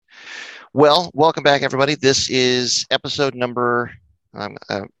Well, welcome back, everybody. This is episode number, I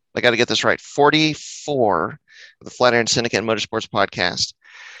got to get this right, 44 of the Flatiron Syndicate Motorsports Podcast.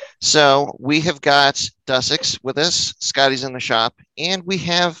 So we have got Dussex with us, Scotty's in the shop, and we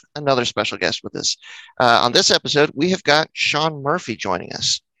have another special guest with us. On this episode, we have got Sean Murphy joining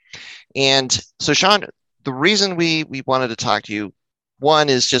us. And so, Sean, the reason we wanted to talk to you, one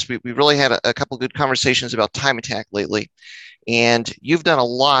is just we really had a couple good conversations about time attack lately. And you've done a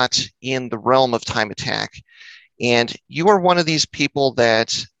lot in the realm of time attack. And you are one of these people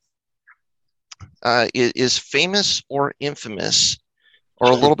that is famous or infamous,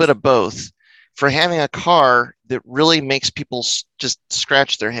 or a little bit of both, for having a car that really makes people just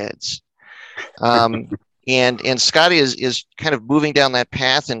scratch their heads. And Scotty is kind of moving down that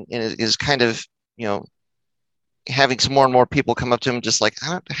path and is kind of, having some more and more people come up to him just like,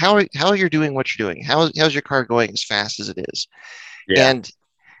 how are you doing what you're doing? How's your car going as fast as it is? Yeah. And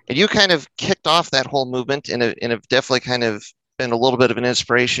you kind of kicked off that whole movement and have definitely kind of been a little bit of an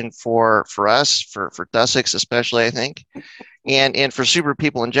inspiration for us, for Dussex especially, I think, and for Subaru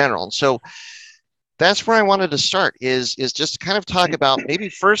people in general. And so that's where I wanted to start is just to kind of talk about maybe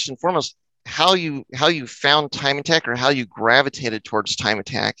first and foremost how you found time attack or how you gravitated towards time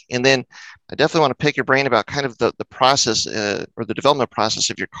attack. And then I definitely want to pick your brain about kind of the process or the development process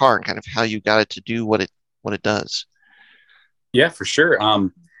of your car and kind of how you got it to do what it does. Yeah, for sure.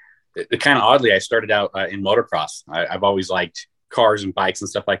 Kind of oddly, I started out in motocross. I've always liked cars and bikes and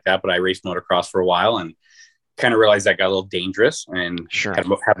stuff like that, but I raced motocross for a while and kind of realized that got a little dangerous and Sure.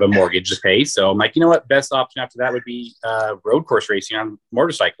 have a mortgage to pay. So I'm like, you know what? Best option after that would be road course racing on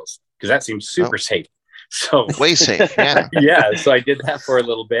motorcycles because that seems super safe. So way safe. Yeah. Yeah. So I did that for a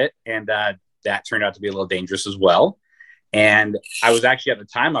little bit and that turned out to be a little dangerous as well. And I was actually at the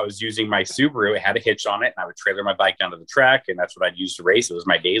time I was using my Subaru. It had a hitch on it and I would trailer my bike down to the track and that's what I'd use to race. It was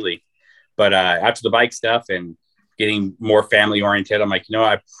my daily. But after the bike stuff and getting more family oriented, I'm like,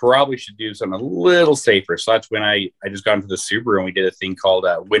 I probably should do something a little safer. So that's when I just got into the Subaru and we did a thing called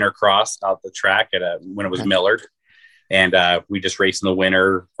Winter Cross out the track when it was Millard. And we just raced in the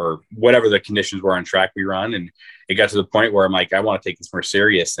winter or whatever the conditions were on track we run. And it got to the point where I'm like, I want to take this more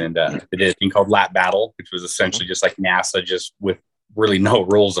serious. And we did a thing called Lap Battle, which was essentially just like NASA, just with really no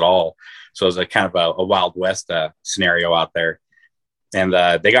rules at all. So it was a kind of a Wild West scenario out there. And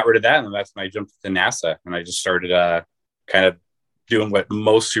they got rid of that. And that's when I jumped to NASA. And I just started kind of doing what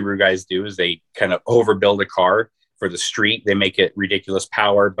most Subaru guys do is they kind of overbuild a car for the street. They make it ridiculous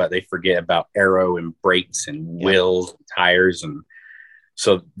power, but they forget about aero and brakes and wheels and tires. And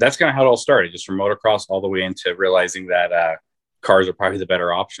so that's kind of how it all started, just from motocross all the way into realizing that cars are probably the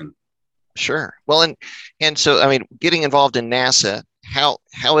better option. Sure. Well, and so, I mean, getting involved in NASA, how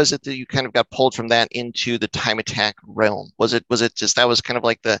is it that you kind of got pulled from that into the time attack realm? Was it just that was kind of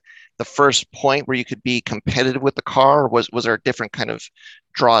like the first point where you could be competitive with the car, or was there a different kind of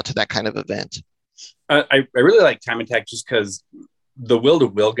draw to that kind of event? I really like time attack just because the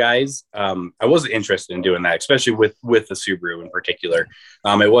will-to-will guys, I wasn't interested in doing that, especially with the Subaru in particular.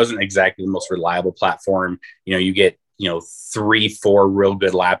 It wasn't exactly the most reliable platform. You get 3-4 real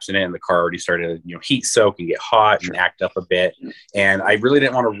good laps in it and the car already started to heat soak and get hot and act up a bit, and I really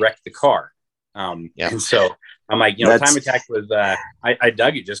didn't want to wreck the car. And so I'm like, time attack was I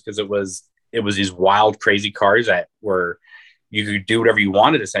dug it just because it was these wild crazy cars that were you could do whatever you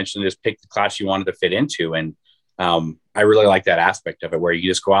wanted, essentially just pick the class you wanted to fit into. And I really like that aspect of it where you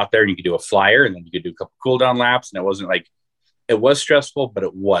just go out there and you could do a flyer and then you could do a couple cool down laps, and it wasn't like it was stressful, but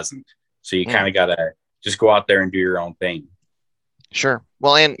it wasn't. So you kind of got to just go out there and do your own thing. Sure.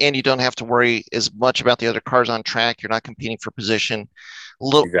 Well, and you don't have to worry as much about the other cars on track. You're not competing for position. A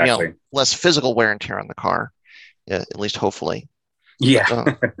little, less physical wear and tear on the car, at least hopefully.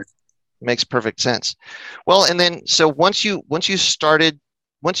 Yeah. Makes perfect sense. Well, and then so once you decided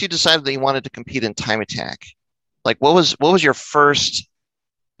that you wanted to compete in time attack, like what was your first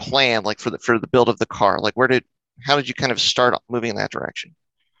plan like for the build of the car? Like how did you kind of start moving in that direction?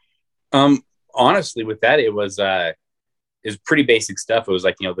 Honestly, with that, it was pretty basic stuff. It was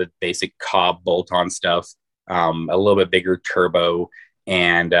like, the basic Cobb bolt-on stuff, a little bit bigger turbo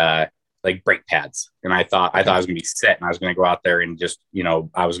and like brake pads. And I thought I was going to be set and I was going to go out there and just,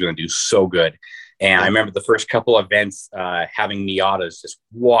 I was going to do so good. And I remember the first couple of events having Miatas just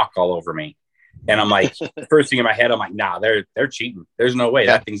walk all over me. And I'm like, first thing in my head, I'm like, nah, they're cheating. There's no way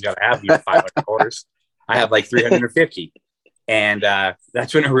that thing's got to have 500 horse. I have like 350. And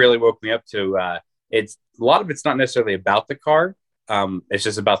that's when it really woke me up to it's a lot of it's not necessarily about the car. It's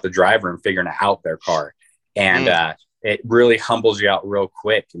just about the driver and figuring out their car. And it really humbles you out real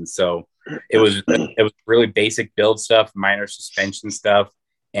quick. And so it was really basic build stuff, minor suspension stuff.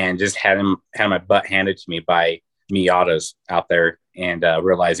 and just had my butt handed to me by Miatas out there, and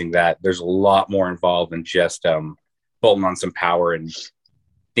realizing that there's a lot more involved than just bolting on some power and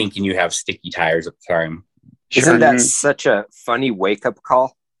thinking you have sticky tires at the time. Isn't that such a funny wake up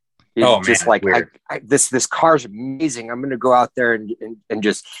call? It's just like, this car is amazing. I'm going to go out there and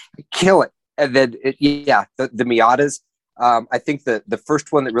just kill it. And then, the Miatas. I think the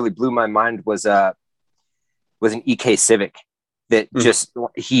first one that really blew my mind was an EK Civic that just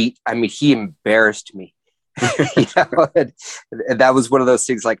he embarrassed me. And that was one of those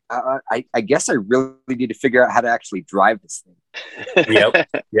things. Like, I guess I really need to figure out how to actually drive this thing. Yep.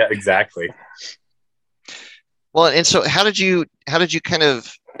 Yeah. Exactly. Well, and so how did you kind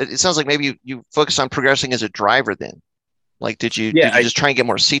of? It sounds like maybe you focused on progressing as a driver then. Like, did you just try and get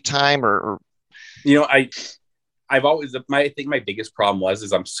more seat time, or? I've always, I think my biggest problem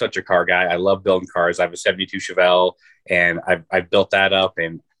is I'm such a car guy. I love building cars. I have a 72 Chevelle, and I've built that up,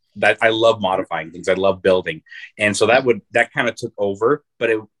 and that I love modifying things. I love building. And so that kind of took over, but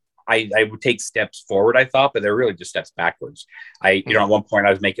I would take steps forward, I thought, but they're really just steps backwards. At one point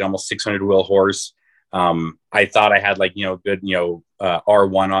I was making almost 600 wheel horse. I thought I had good,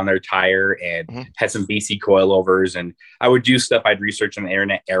 R1 on their tire, and had some BC coilovers, and I would do stuff I'd research on the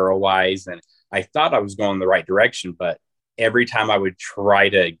internet aero wise. And I thought I was going the right direction, but every time I would try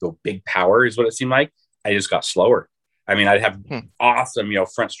to go big power is what it seemed like, I just got slower. I mean, I'd have awesome,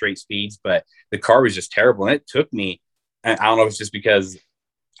 front straight speeds, but the car was just terrible. And it took me, and I don't know if it's just because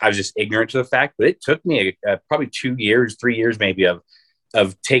I was just ignorant to the fact, but it took me probably 2 years, 3 years maybe of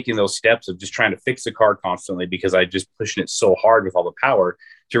taking those steps of just trying to fix the car constantly, because I just pushing it so hard with all the power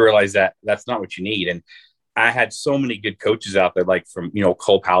to realize that that's not what you need. And I had so many good coaches out there, like from,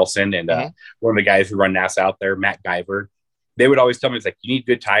 Cole Powelson and one of the guys who run NASA out there, Matt Guyver. They would always tell me, it's like, you need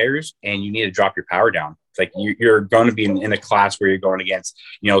good tires and you need to drop your power down. It's like, you're going to be in a class where you're going against,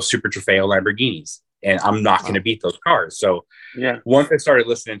 Super Trofeo Lamborghinis, and I'm not going to beat those cars. So once I started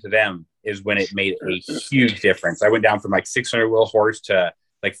listening to them is when it made a huge difference. I went down from like 600 wheel horse to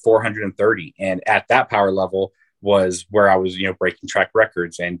like 430. And at that power level was where I was, breaking track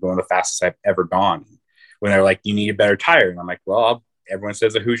records and going the fastest I've ever gone. When they're like, you need a better tire. And I'm like, well, everyone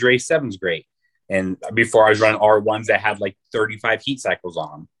says a Hoosier A7 is great. And before I was running R1s that had like 35 heat cycles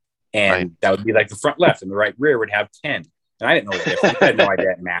on them. And that would be like the front left, and the right rear would have 10. And I didn't know the difference. I had no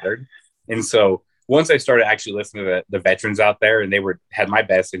idea it mattered. And so once I started actually listening to the veterans out there, and they had my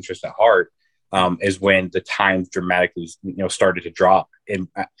best interest at heart, is when the times dramatically, started to drop. And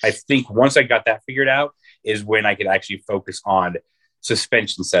I think once I got that figured out is when I could actually focus on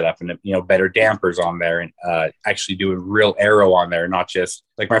suspension setup and, better dampers on there, and actually doing real aero on there. Not just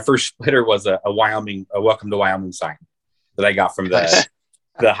like my first splitter was a welcome to Wyoming sign that I got from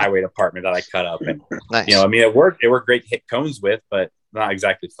the highway department that I cut up. And, it worked great to hit cones with, but not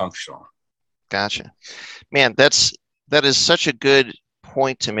exactly functional. Gotcha, man. That is such a good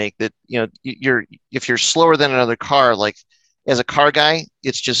point to make, that, if you're slower than another car, like as a car guy,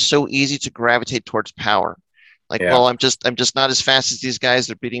 it's just so easy to gravitate towards power. Like, well, I'm just not as fast as these guys.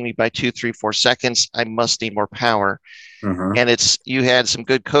 They're beating me by 2, 3, 4 seconds. I must need more power. And you had some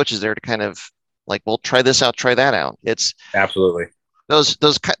good coaches there to kind of like, well, try this out, try that out. It's absolutely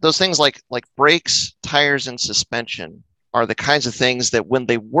those things like brakes, tires, and suspension are the kinds of things that when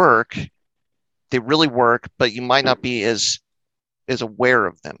they work, they really work, but you might not be as aware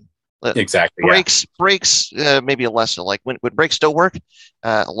of them. Exactly. Brakes, maybe a lesson. Like when brakes don't work,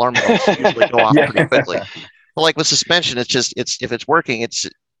 alarm bells usually go off pretty quickly. But like with suspension, it's if it's working,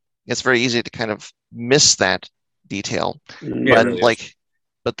 it's very easy to kind of miss that detail.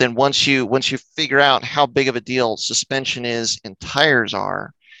 But then once you figure out how big of a deal suspension is and tires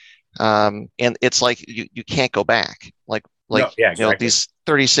are, and it's like you can't go back. These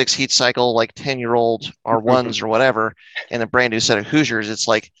 36 heat cycle, like 10-year-old R1s or whatever, and a brand new set of Hoosiers, it's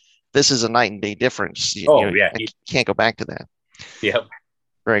like, this is a night and day difference. You can't go back to that. Yep.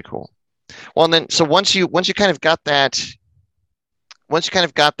 Very cool. Well, and then, so once you kind of got that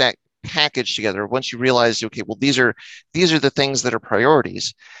package together, once you realized, okay, well, these are the things that are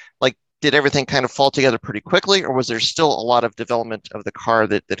priorities. Like, did everything kind of fall together pretty quickly, or was there still a lot of development of the car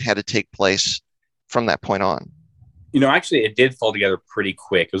that had to take place from that point on? Actually, it did fall together pretty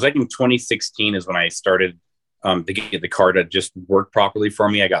quick. It was like in 2016 is when I started to get the car to just work properly for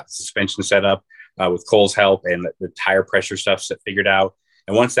me. I got the suspension set up with Cole's help, and the tire pressure stuff figured out.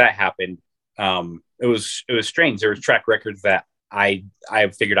 And once that happened, it was strange. There was track records that I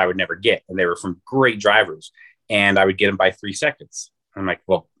figured I would never get, and they were from great drivers, and I would get them by 3 seconds. I'm like,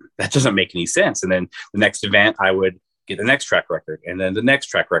 well, that doesn't make any sense. And then the next event, I would get the next track record, and then the next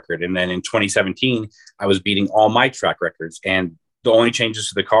track record. And then in 2017, I was beating all my track records. And the only changes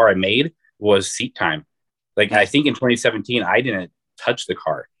to the car I made was seat time. Like, I think in 2017, I didn't touch the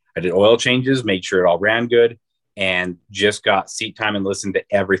car. I did oil changes, made sure it all ran good, and just got seat time and listened to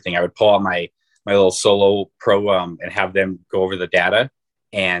everything. I would pull out my little Solo Pro and have them go over the data.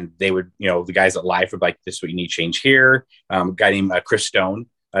 And they would, the guys at Life would be like, this is what you need to change here. A guy named Chris Stone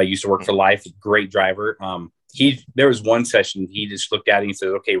used to work for Life, great driver. There was one session, he just looked at it and he said,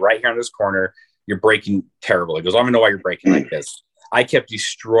 okay, right here on this corner, you're braking terrible. He goes, I don't even know why you're braking like this. I kept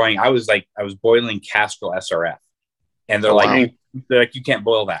destroying. I was boiling Castrol SRF. And they're like, you can't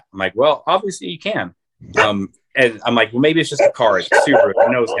boil that. I'm like, well, obviously you can. And I'm like, well, maybe it's just a car. It's Subaru. I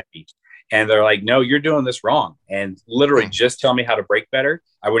know it's heavy. And they're like, no, you're doing this wrong. And literally just tell me how to brake better.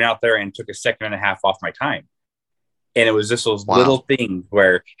 I went out there and took a second and a half off my time. And it was just those little things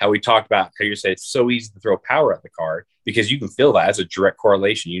where how we talked about how you said it's so easy to throw power at the car because you can feel that as a direct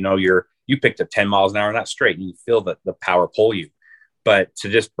correlation. You picked up 10 miles an hour in that straight and you feel that the power pull you. But to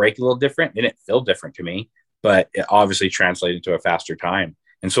just brake a little different, it didn't feel different to me, but it obviously translated to a faster time.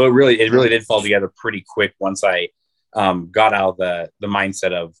 And so it really did fall together pretty quick once I got out of the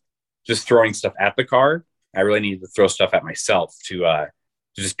mindset of just throwing stuff at the car. I really needed to throw stuff at myself to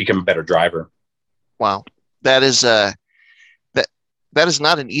just become a better driver. Wow. That is that is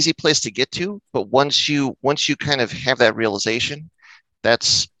not an easy place to get to, but once you kind of have that realization,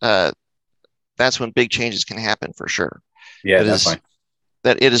 that's when big changes can happen for sure. Yeah, definitely.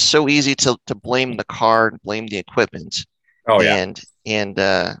 That it is so easy to blame the car and blame the equipment. Oh yeah. And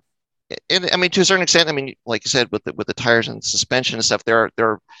I mean, to a certain extent, I mean, like you said, with the tires and suspension and stuff,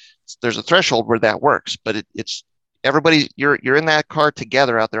 there's a threshold where that works, but it's everybody, you're in that car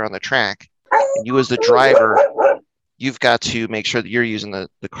together out there on the track, and you as the driver, you've got to make sure that you're using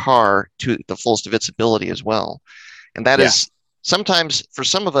the car to the fullest of its ability as well. And that is sometimes for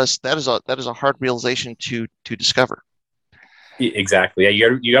some of us, that is a hard realization to discover. Exactly.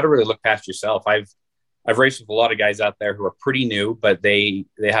 Yeah. You got to really look past yourself. I've raced with a lot of guys out there who are pretty new, but they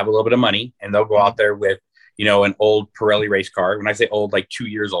have a little bit of money and they'll go out there with, an old Pirelli race car. When I say old, like 2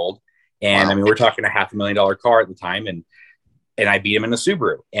 years old. And I mean, we're talking $500,000 car at the time. And I beat them in a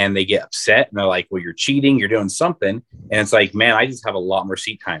Subaru and they get upset and they're like, well, you're cheating, you're doing something. And it's like, man, I just have a lot more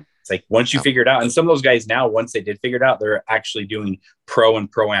seat time. It's like, once you figure it out, and some of those guys now, once they did figure it out, they're actually doing pro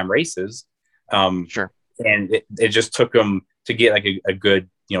and pro-am races. Sure. And it just took them to get like a good,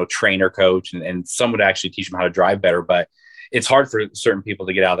 trainer coach and some would actually teach them how to drive better. But it's hard for certain people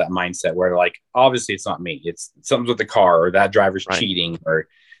to get out of that mindset where they're like, obviously it's not me. It's something's with the car or that driver's cheating or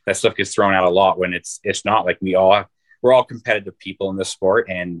that stuff gets thrown out a lot when it's not. Like we're all competitive people in this sport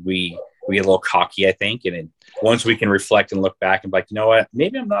and we get a little cocky, I think. And once we can reflect and look back and be like, you know what,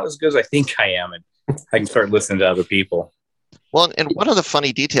 maybe I'm not as good as I think I am. And I can start listening to other people. Well, and one of the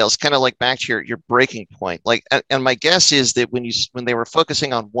funny details, kind of like back to your breaking point, like, and my guess is that when they were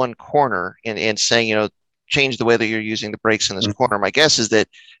focusing on one corner and saying, change the way that you're using the brakes in this corner, my guess is that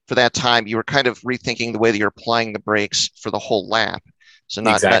for that time you were kind of rethinking the way that you're applying the brakes for the whole lap. So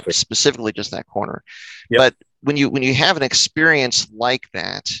not specifically just that corner. Yep. But when you have an experience like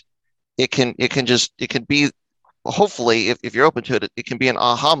that, it can be, hopefully, if you're open to it, it can be an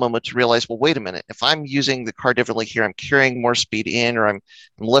aha moment to realize, well, wait a minute, if I'm using the car differently here, I'm carrying more speed in, or I'm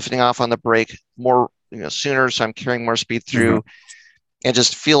lifting off on the brake more sooner, so I'm carrying more speed through, and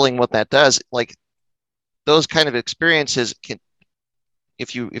just feeling what that does. Like those kind of experiences can,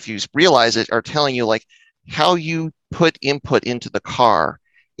 if you realize it, are telling you like how you put input into the car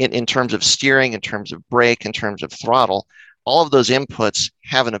in terms of steering, in terms of brake, in terms of throttle. All of those inputs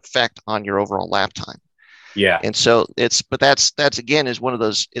have an effect on your overall lap time. Yeah. And so that's again is one of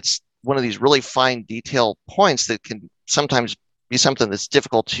these really fine detail points that can sometimes be something that's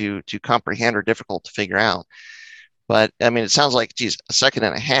difficult to comprehend or difficult to figure out. But I mean, it sounds like, geez, a second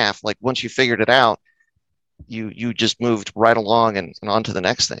and a half, like once you figured it out, you just moved right along and on to the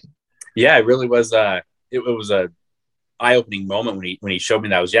next thing. Yeah, it really was. It was a eye-opening moment when he showed me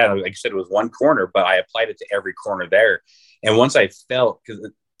that. Like I said, it was one corner, but I applied it to every corner there. And once I felt, because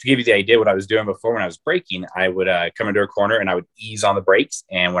to give you the idea what I was doing before when I was braking, I would come into a corner and I would ease on the brakes.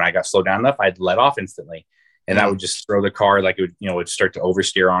 And when I got slowed down enough, I'd let off instantly. And I would just throw the car, like it would start to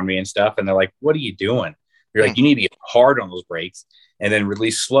oversteer on me and stuff. And they're like, what are you doing? You're like, you need to get hard on those brakes and then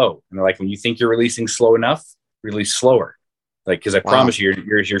release slow. And they're like, when you think you're releasing slow enough, release slower. Like, because I promise you,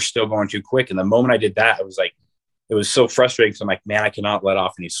 you're still going too quick. And the moment I did that, I was like, it was so frustrating. So I'm like, man, I cannot let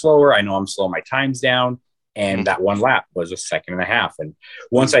off any slower. I know I'm slowing my times down. And that one lap was a second and a half. And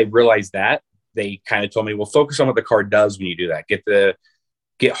once I realized that, they kind of told me, well, focus on what the car does when you do that.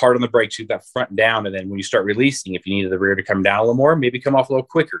 Get hard on the brakes, shoot that front down. And then when you start releasing, if you need the rear to come down a little more, maybe come off a little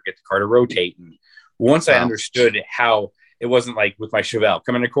quicker, get the car to rotate. And once I understood how it wasn't like with my Chevelle,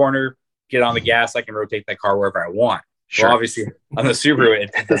 come in the corner, get on the gas, I can rotate that car wherever I want. Sure. Well, obviously on the Subaru,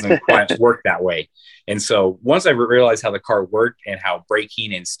 it doesn't quite work that way. And so once I realized how the car worked and how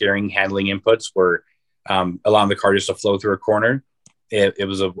braking and steering handling inputs were allowing the car just to flow through a corner, it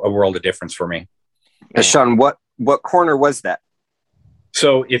was a world of difference for me. Sean, what corner was that?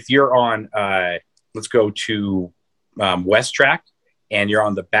 So if you're on, let's go to West Track, and you're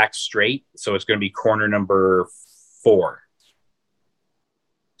on the back straight, so it's going to be corner number 4.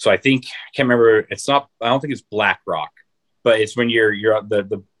 So I can't remember. It's not. I don't think it's Black Rock, but it's when you're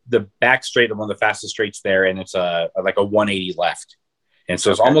the back straight of one of the fastest straights there, and it's like a 180 left, and so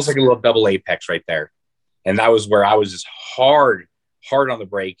it's almost like a little double apex right there. And that was where I was just hard on the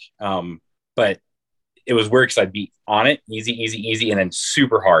brake, but it was weird because I'd be on it easy, and then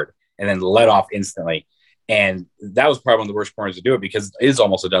super hard, and then let off instantly. And that was probably one of the worst corners to do it because it is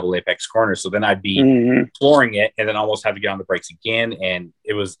almost a double apex corner. So then I'd be flooring it and then almost have to get on the brakes again. And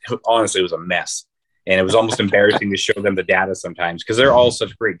honestly, it was a mess. And it was almost embarrassing to show them the data sometimes because they're all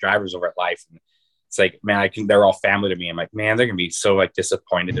such great drivers over at Life. And it's like, man, they're all family to me. I'm like, man, they're going to be so like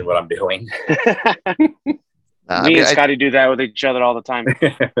disappointed in what I'm doing. Me and Scotty do that with each other all the time.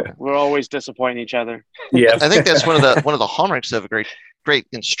 We're always disappointing each other. Yeah, I think that's one of the hallmarks of a great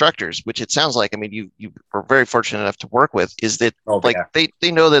instructors, which it sounds like. I mean, you were very fortunate enough to work with. Is that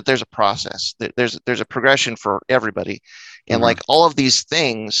they know that there's a process, there's a progression for everybody, and like all of these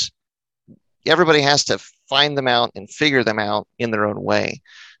things, everybody has to find them out and figure them out in their own way.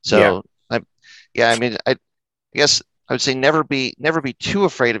 So I guess I would say never be too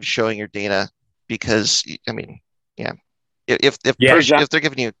afraid of showing your data. Because I mean, if they're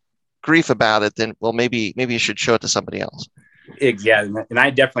giving you grief about it, then maybe you should show it to somebody else. Yeah, and I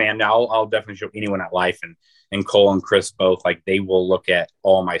definitely am. I'll definitely show anyone at Life, and Cole and Chris both. Like they will look at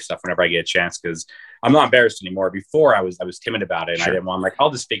all my stuff whenever I get a chance because I'm not embarrassed anymore. Before I was timid about it, and I didn't want. I'm like,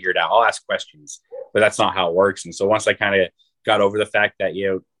 I'll just figure it out. I'll ask questions, but that's not how it works. And so once I kind of got over the fact that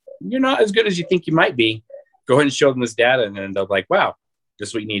you're not as good as you think you might be, go ahead and show them this data, and then they'll be like, wow. This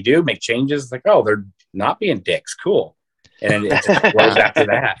is what you need to do, make changes. It's like, oh, they're not being dicks. Cool. And then it just flows after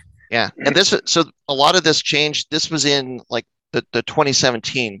that. Yeah. And so a lot of this change, this was in like the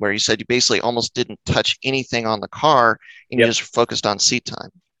 2017, where you said you basically almost didn't touch anything on the car and you just focused on seat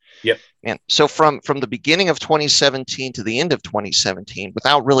time. Yep. And so from the beginning of 2017 to the end of 2017,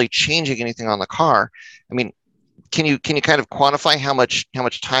 without really changing anything on the car, I mean, can you kind of quantify how much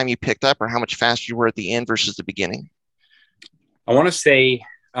time you picked up or how much faster you were at the end versus the beginning? I want to say,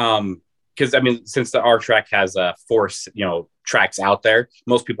 because I mean, since the R track has 4, tracks out there,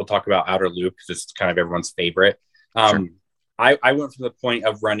 most people talk about outer loop because it's kind of everyone's favorite. Sure. I went from the point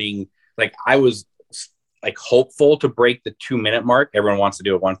of running, like I was like hopeful to break the 2-minute mark. Everyone wants to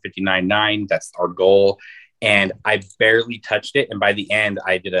do a 1:59.9. That's our goal. And I barely touched it. And by the end,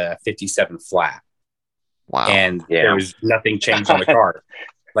 I did a 57 flat. Wow. And there was nothing changed on the car.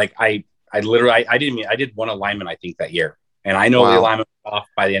 Like I did one alignment, I think, that year. And I know the alignment was off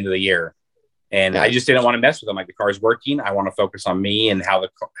by the end of the year. And I just didn't want to mess with them. Like the car is working. I want to focus on me and how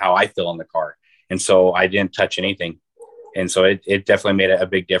I feel in the car. And so I didn't touch anything. And so it definitely made a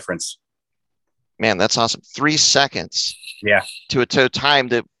big difference. Man, that's awesome. 3 seconds. Yeah. To a time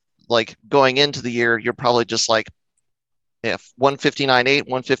that like going into the year, you're probably just like, if 1:59.8,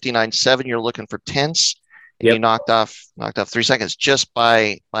 1:59.7, you're looking for tenths. And you knocked off 3 seconds just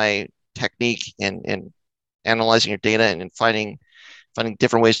by technique and analyzing your data and finding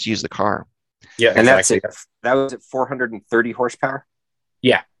different ways to use the car. Yeah, and exactly. That was at 430 horsepower.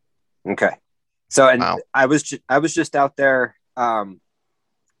 Yeah. Okay. So, and I was just out there the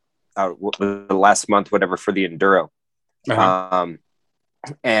last month, whatever, for the Enduro.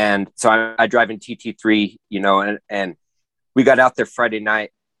 And so I drive in TT3, and we got out there Friday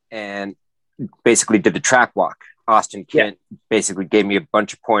night and basically did the track walk. Austin Kent basically gave me a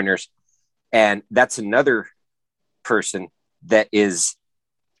bunch of pointers. And that's another person that is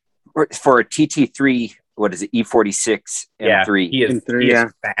for a TT3. What is it? E46 M3. He is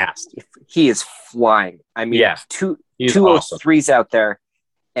fast. He is flying. I mean, 203s out there.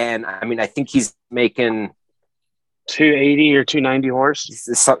 And I mean, I think he's making 280 or 290 horse.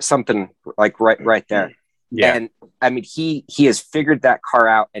 Something like right there. Yeah. And I mean, he has figured that car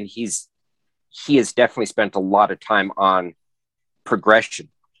out, and he has definitely spent a lot of time on progression.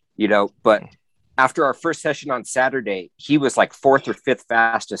 But after our first session on Saturday, he was like 4th or 5th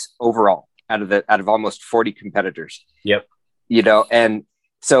fastest overall out of almost 40 competitors. Yep. And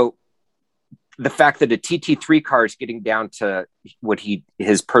so the fact that a TT3 car is getting down to what his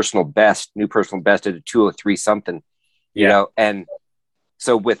new personal best at a 203 something, and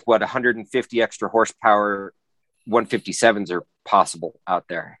so with 150 extra horsepower 157s are possible out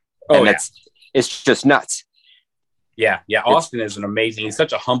there. Oh, and it's just nuts. Yeah. Austin is he's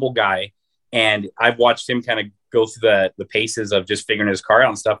such a humble guy. And I've watched him kind of go through the paces of just figuring his car out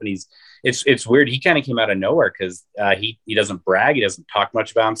and stuff. And it's weird. He kind of came out of nowhere because he doesn't brag. He doesn't talk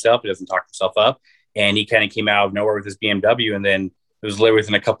much about himself. He doesn't talk himself up. And he kind of came out of nowhere with his BMW. And then it was literally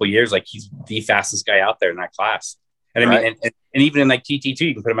within a couple of years, like he's the fastest guy out there in that class. And I mean, and even in like TT2,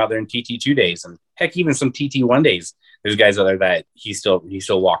 you can put him out there in TT2 days, and heck, even some TT1 days. There's guys out there that he still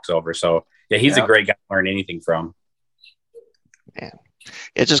walks over. So yeah, he's a great guy to learn anything from. Man,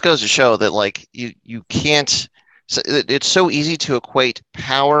 it just goes to show that like you can't. It's so easy to equate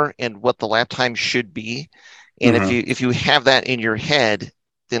power and what the lap time should be, and if you have that in your head,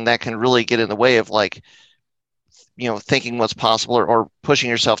 then that can really get in the way of like, thinking what's possible or pushing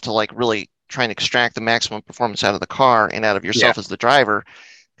yourself to like really trying to extract the maximum performance out of the car and out of yourself as the driver,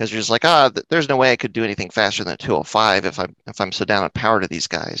 because you're just like, there's no way I could do anything faster than a 205 if I'm so down on power to these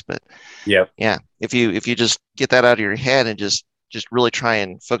guys. But if you just get that out of your head and just really try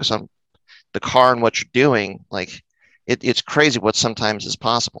and focus on the car and what you're doing, like it's crazy what sometimes is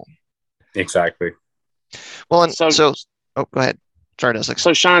possible. Exactly. Well, and so go ahead. Sorry, Dussex.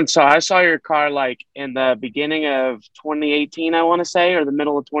 So Sean, I saw your car like in the beginning of 2018, I want to say, or the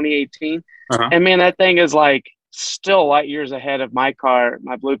middle of 2018. And man, that thing is like still light years ahead of my car.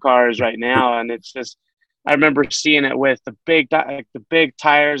 My blue car is right now, and it's just. I remember seeing it with the big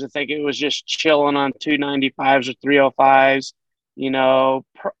tires. I think it was just chilling on 295s or 305s.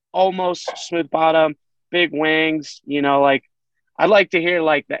 Almost smooth bottom, big wings. Like I'd like to hear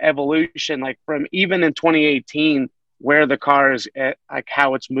like the evolution, like from even in 2018. Where the car is at, like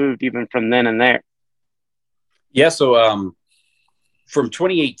how it's moved even from then and there. Yeah. So from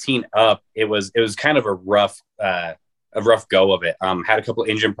 2018 up, it was kind of a rough go of it. Had a couple of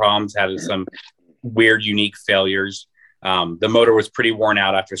engine problems, had some weird, unique failures. The motor was pretty worn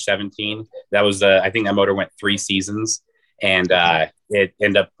out after 17. That was I think that motor went 3 seasons, and it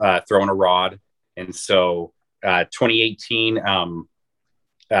ended up throwing a rod. And so 2018,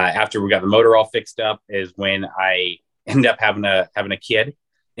 after we got the motor all fixed up, is when I ended up having a kid.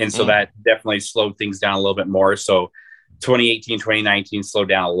 And so that definitely slowed things down a little bit more. So 2018, 2019 slowed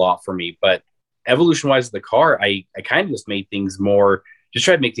down a lot for me. But evolution wise of the car, I kind of just tried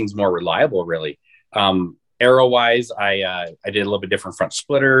to make things more reliable, really. Aero wise, I did a little bit different front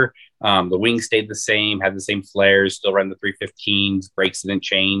splitter. The wing stayed the same, had the same flares, still ran the 315s, brakes didn't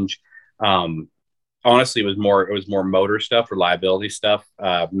change. Honestly, it was more motor stuff, reliability stuff,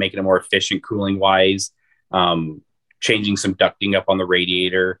 making it more efficient cooling wise. Changing some ducting up on the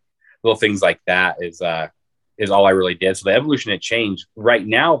radiator, little things like that is all I really did. So the evolution had changed. Right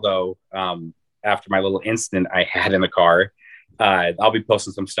now, though, after my little incident I had in the car, I'll be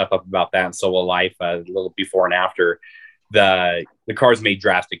posting some stuff up about that, and so will Life, a little before and after. The car's made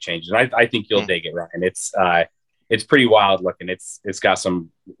drastic changes. And I think you'll dig it, Ryan. It's pretty wild looking. It's got some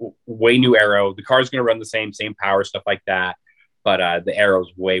way new aero. The car's going to run the same power, stuff like that, but the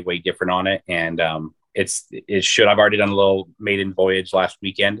aero's way different on it, and I've already done a little maiden voyage last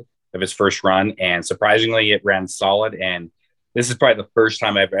weekend of its first run, and surprisingly it ran solid. And this is probably the first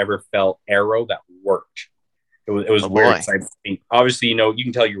time I've ever felt aero that worked. It was weird. I think, obviously, you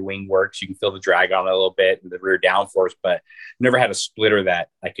can tell your wing works, you can feel the drag on it a little bit and the rear downforce, but never had a splitter that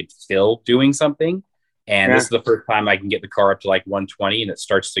I could feel doing something. And this is the first time I can get the car up to like 120 and it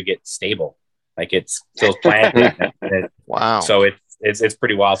starts to get stable. Like it feels planned. Wow. So it's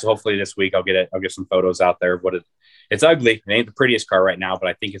pretty wild. So hopefully this week I'll get some photos out there of what it's ugly. It ain't the prettiest car right now, but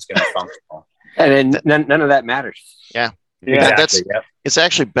I think it's going to be functional. And then none of that matters. Yeah. Exactly. It's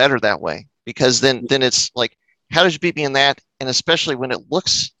actually better that way, because then it's like, how did you beat me in that? And especially when it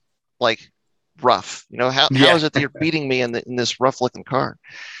looks like rough, how is it that you're beating me in this rough looking car?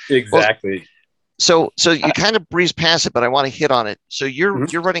 Exactly. Well, so you kind of breeze past it, but I want to hit on it. So you're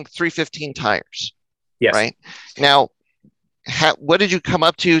running 315 tires. Yes. Right now. What did you come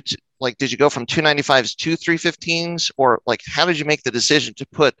up to? Like, did you go from 295s to 315s, or like, how did you make the decision to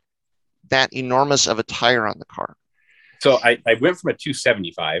put that enormous of a tire on the car? So I went from a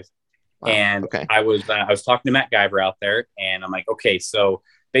 275, and I was talking to Matt Guyver out there, and I'm like, okay, so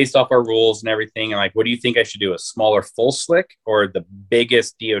based off our rules and everything, I'm like, what do you think I should do? A smaller full slick or the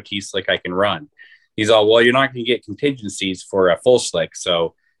biggest DOT slick I can run? He's all, well, you're not going to get contingencies for a full slick.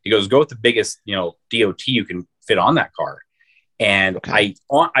 So he goes, go with the biggest, DOT you can fit on that car. And I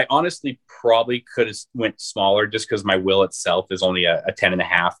honestly probably could have went smaller just because my wheel itself is only a 10.5.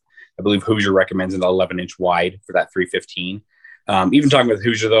 I believe Hoosier recommends an 11-inch wide for that 315. Even talking with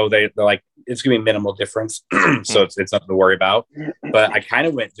Hoosier, though, they're like, it's going to be a minimal difference. So it's nothing to worry about. But I kind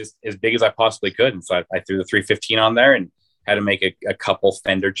of went just as big as I possibly could. And so I threw the 315 on there and had to make a couple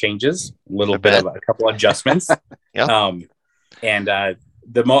fender changes, a couple adjustments. Yeah.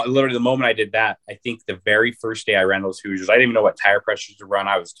 Literally the moment I did that, I think the very first day I ran those Hoosiers, I didn't even know what tire pressures to run.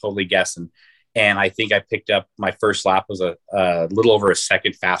 I was totally guessing. And I think I picked up my first lap was a little over a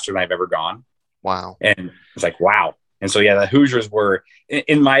second faster than I've ever gone. Wow. And it's like, wow. And so, yeah, the Hoosiers were,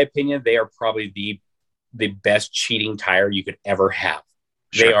 in my opinion, they are probably the best cheating tire you could ever have.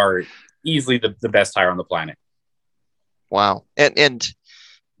 Sure. They are easily the best tire on the planet. Wow. And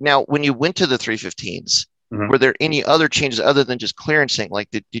now when you went to the 315s, were there any other changes other than just clearancing? Like,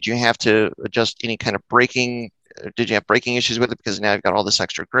 did you have to adjust any kind of braking? Did you have braking issues with it because now you've got all this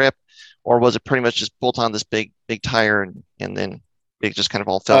extra grip? Or was it pretty much just bolt on this big tire and then it just kind of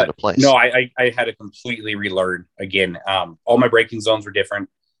all fell into place? No, I had to completely relearn again. All my braking zones were different.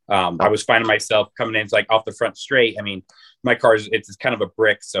 I was finding myself coming in like off the front straight. I mean, my car's it's kind of a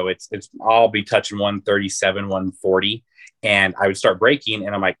brick, so it's I'll be touching 137, 140, and I would start braking,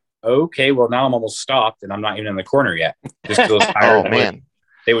 and I'm like, okay, well now I'm almost stopped, and I'm not even in the corner yet. Just those tires,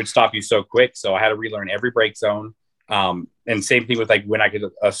 they would stop you so quick. So I had to relearn every brake zone. And same thing with like when I could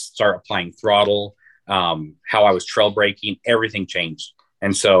start applying throttle, how I was trail braking, everything changed.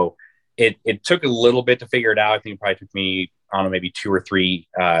 And so it took a little bit to figure it out. I think it probably took me, I don't know, maybe 2 or 3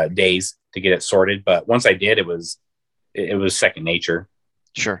 days to get it sorted. But once I did, it was second nature.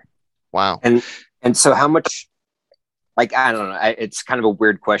 Sure. Wow. And so how much, like, I don't know, it's kind of a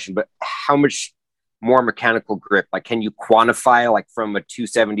weird question, but how much more mechanical grip? Like, can you quantify like from a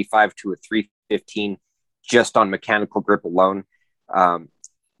 275 to a 315 just on mechanical grip alone?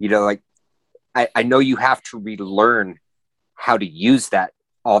 Like I know you have to relearn how to use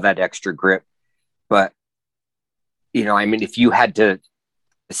all that extra grip, but I mean, if you had to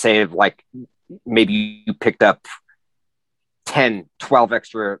say like maybe you picked up 10, 12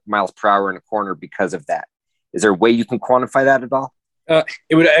 extra miles per hour in a corner because of that, is there a way you can quantify that at all?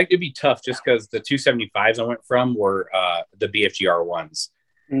 It'd be tough just because the 275s I went from were the BFG R1s.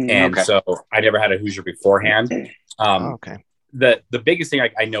 And so I never had a Hoosier beforehand. Okay. The biggest thing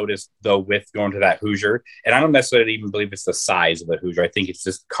I noticed though with going to that Hoosier, and I don't necessarily even believe it's the size of the Hoosier. I think it's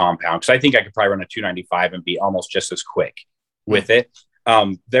just compound, because I think I could probably run a 295 and be almost just as quick with it.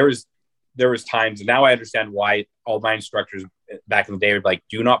 There was times, and now I understand why all my instructors back in the day would be like,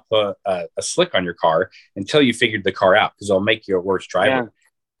 do not put a slick on your car until you figured the car out, because it'll make you a worse driver.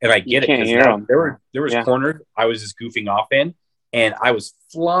 Yeah. And I get it, because there was corners I was just goofing off in, and I was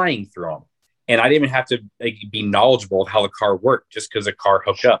flying through them. And I didn't even have to be knowledgeable of how the car worked, just because the car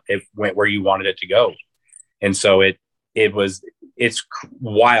hooked up. It went where you wanted it to go. And so it's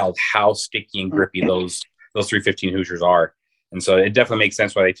wild how sticky and grippy those 315 Hoosiers are. And so it definitely makes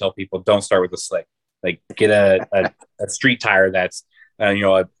sense why they tell people don't start with a slick. Like, get a street tire that's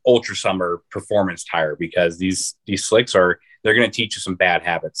an ultra summer performance tire, because these slicks they're going to teach you some bad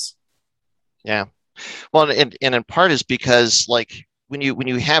habits. Yeah. Well, and in part is because like when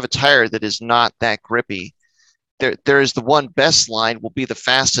you have a tire that is not that grippy, there is the one best line will be the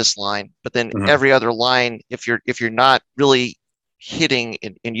fastest line, but then every other line, if you're not really hitting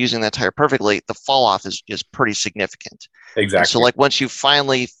and using that tire perfectly, the fall off is pretty significant. Exactly. And so like once you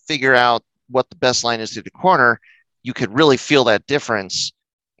finally figure out what the best line is through the corner, you could really feel that difference,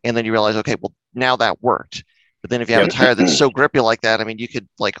 and then you realize, okay, well now that worked. But then if you have a tire that's so grippy like that, I mean, you could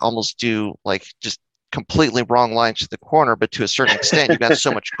like almost do like just completely wrong lines to the corner, but to a certain extent, you've got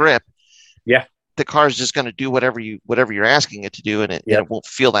so much grip. Yeah. The car is just going to do whatever you're asking it to do, and it won't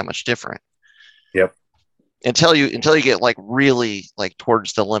feel that much different. Yep. Until you get like really like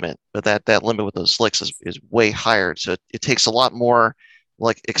towards the limit, but that limit with those slicks is way higher. So it takes a lot more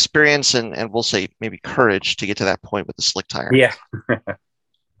like experience and we'll say maybe courage to get to that point with the slick tire. Yeah.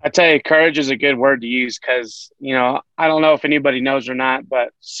 I tell you, courage is a good word to use, because, I don't know if anybody knows or not,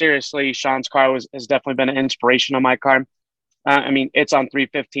 but seriously, Sean's car has definitely been an inspiration on my car. I mean, it's on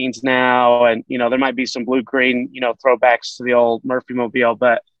 315s now, and, there might be some blue-green, throwbacks to the old Murphy Mobile,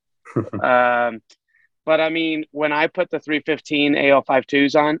 but I mean, when I put the 315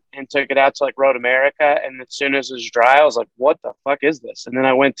 AL52s on and took it out to like Road America, and as soon as it was dry, I was like, what the fuck is this? And then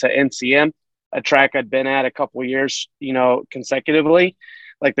I went to NCM, a track I'd been at a couple of years, consecutively.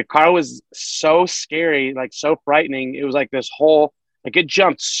 Like, the car was so scary, like so frightening. It was like this whole, like it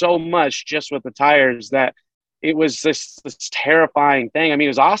jumped so much just with the tires that it was this terrifying thing. I mean, it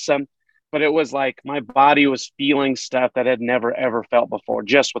was awesome, but it was like my body was feeling stuff that had never, ever felt before,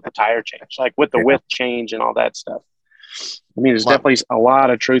 just with the tire change, like with the width change and all that stuff. I mean, there's definitely a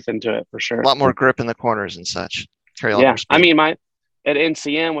lot of truth into it, for sure. A lot more grip in the corners and such. carry a lot more speed. I mean, at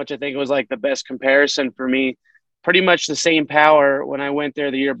NCM, which I think was like the best comparison for me, pretty much the same power when I went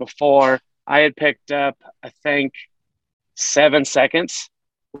there the year before. I had picked up, I think, 7 seconds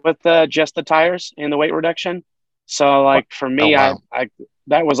with just the tires and the weight reduction. So, like, for me, I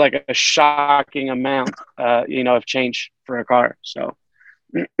that was like a shocking amount, of change for a car. So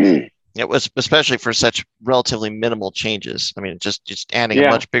it was, especially for such relatively minimal changes. I mean, just adding a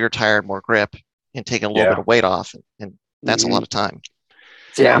much bigger tire, more grip, and taking a little bit of weight off, and that's a lot of time.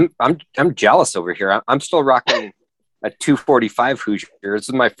 Yeah, I'm jealous over here. I'm still rocking a 245 Hoosier. This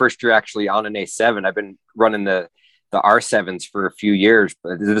is my first year actually on an A7. I've been running the R7s for a few years,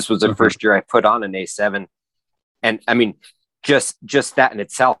 but this was the first year I put on an A7. And I mean, just that in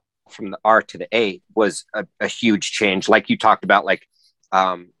itself, from the R to the A, was a huge change. Like you talked about, like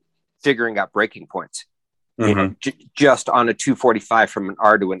figuring out braking points. You know, just on a 245 from an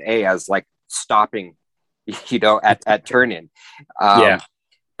R to an A, as like stopping, at turn in.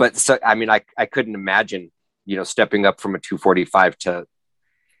 But so I mean, I couldn't imagine, stepping up from a 245 to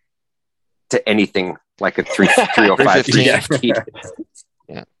anything like a 305.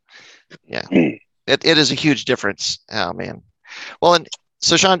 Yeah. It is a huge difference. Oh man. Well, and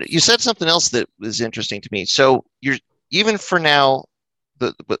so Sean, you said something else that was interesting to me. So you're, even for now,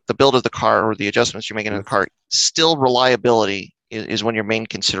 the build of the car or the adjustments you're making in the car, still reliability is one of your main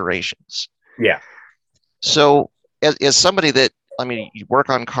considerations. Yeah. So as somebody that, I mean, you work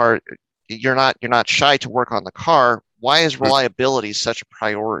on car, you're not shy to work on the car. Why is reliability such a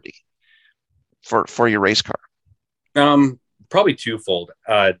priority for your race car? Probably twofold.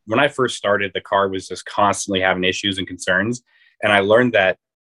 When I first started, the car was just constantly having issues and concerns. And I learned that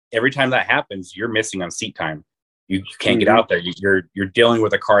every time that happens, you're missing on seat time. You can't get out there. You're dealing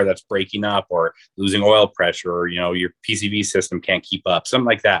with a car that's breaking up or losing oil pressure, or, your PCV system can't keep up, something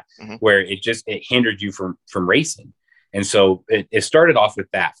like that, where it hindered you from racing. And so it started off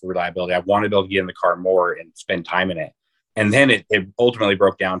with that for reliability. I wanted to be able to get in the car more and spend time in it. And then it ultimately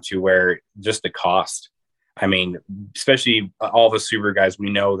broke down to where just the cost. I mean, especially all the Subaru guys, we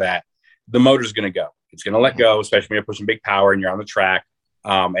know that the motor's going to go. It's going to let go, especially when you're pushing big power and you're on the track.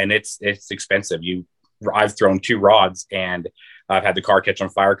 And it's expensive. I've thrown 2 rods and I've had the car catch on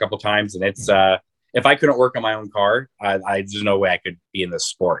fire a couple of times. And it's if I couldn't work on my own car, there's no way I could be in this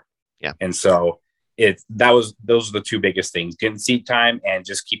sport. Yeah. And so those are the 2 biggest things: getting seat time and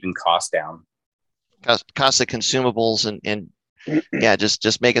just keeping costs down. Cost of consumables and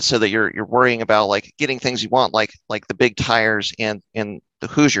just make it so that you're worrying about like getting things you want, like the big tires and the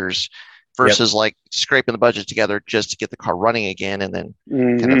Hoosiers, versus like scraping the budget together just to get the car running again, and then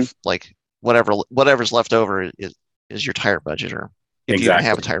kind of like whatever's left over is your tire budget, or if you even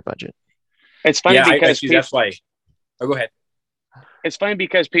have a tire budget. It's funny because that's why. Oh, go ahead. It's funny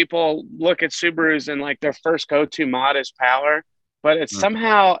because people look at Subarus and like their first go-to mod is power, but it's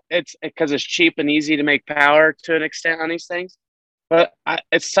somehow it's because it's cheap and easy to make power to an extent on these things. But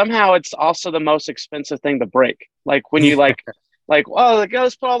it's also the most expensive thing to break. Like when you let's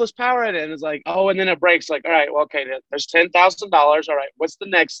put all this power in it, and it's like, oh, and then it breaks. Like, all right, well, okay, there's $10,000. All right, what's the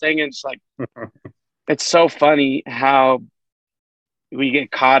next thing? And it's like, it's so funny how we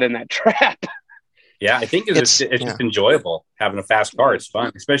get caught in that trap. Yeah, I think it's just enjoyable having a fast car. It's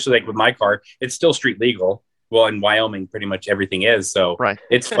fun, especially like with my car. It's still street legal. Well, in Wyoming, pretty much everything is. So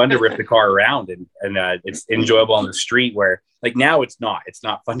It's fun to rip the car around, and it's enjoyable on the street, where like now it's not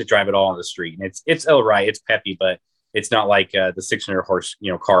fun to drive at all on the street. And it's all right. It's peppy, but it's not like the 600 horse,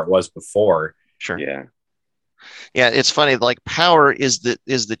 car it was before. Sure. Yeah. Yeah. It's funny. Like power is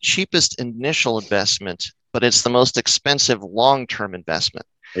the cheapest initial investment, but it's the most expensive long-term investment.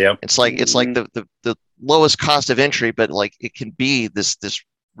 Yeah. It's like the lowest cost of entry, but like it can be this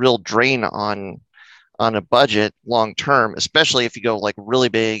real drain on a budget long term, especially if you go like really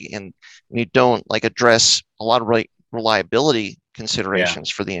big and you don't like address a lot of reliability considerations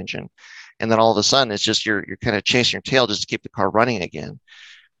for the engine. And then all of a sudden it's just you're kind of chasing your tail just to keep the car running again.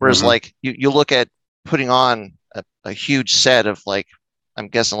 Whereas like you look at putting on a huge set of like, I'm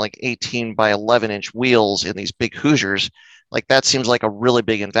guessing like 18 by 11 inch wheels in these big Hoosiers, like that seems like a really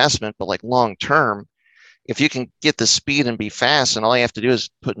big investment, but like long term, if you can get the speed and be fast and all you have to do is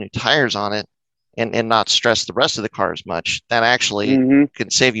put new tires on it and not stress the rest of the car as much, that actually can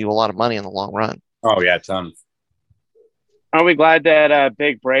save you a lot of money in the long run. Oh yeah, tons. Are we glad that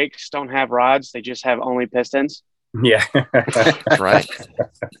big brakes don't have rods? They just have only pistons. Yeah. Right.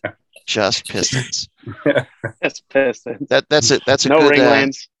 Just pistons. Just pistons. That's it. That's a no good ring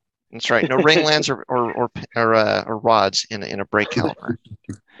lands. That's right. No ring lands or rods in a brake caliper.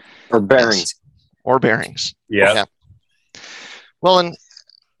 Or bearings. Yes. Or bearings. Yeah. Well, and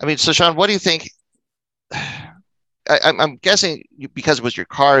I mean, so Sean, what do you think? I'm guessing because it was your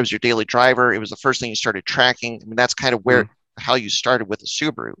car, it was your daily driver, it was the first thing you started tracking. I mean, that's kind of how you started with the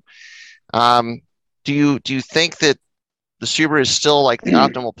Subaru. Do you think that the Subaru is still like the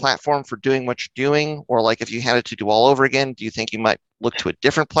optimal platform for doing what you're doing, or like if you had it to do all over again, do you think you might look to a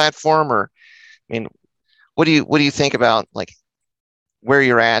different platform? Or, I mean, what do you think about like where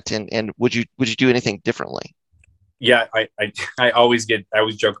you're at, and would you do anything differently? Yeah, I always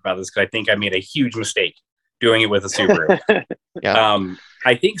joke about this because I think I made a huge mistake doing it with a Subaru.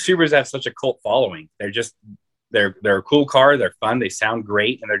 I think Subarus have such a cult following. They're a cool car. They're fun. They sound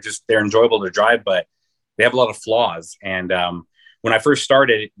great, and they're enjoyable to drive, but they have a lot of flaws. And when I first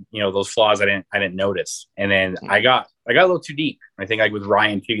started, those flaws I didn't notice, and then I got a little too deep. I think like with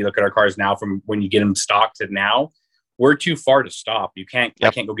Ryan too. You look at our cars now from when you get them stocked to now, we're too far to stop. You can't. I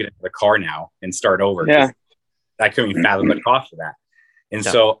can't go get into the car now and start over. Yeah. I couldn't even fathom the cost of that. And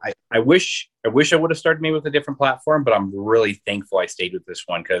so I wish I would have started maybe with a different platform, but I'm really thankful I stayed with this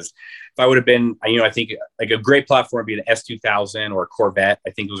one, because if I would have been, I think like a great platform would be an S2000 or a Corvette. I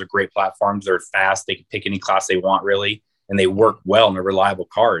think those are great platforms. They're fast. They can pick any class they want, really, and they work well and they're reliable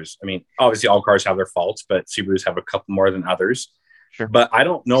cars. I mean, obviously all cars have their faults, but Subarus have a couple more than others. Sure. But I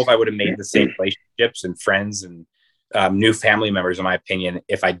don't know if I would have made the same relationships and friends and new family members, in my opinion,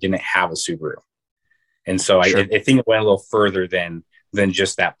 if I didn't have a Subaru. And so I think it went a little further than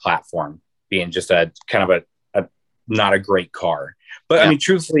just that platform being just a kind of a not a great car. But I mean,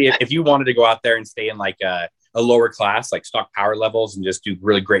 truthfully, if you wanted to go out there and stay in like a lower class, like stock power levels, and just do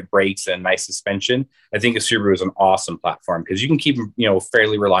really great brakes and nice suspension, I think a Subaru is an awesome platform, because you can keep them,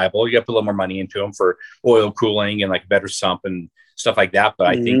 fairly reliable. You have to put a little more money into them for oil cooling and like better sump and stuff like that. But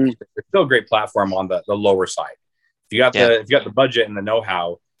I think it's still a great platform on the lower side. If you got the budget and the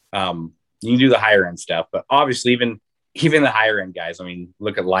know-how, you can do the higher end stuff. But obviously, even the higher end guys, I mean,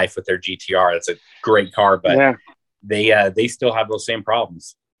 look at Life with their GTR. That's a great car, but they still have those same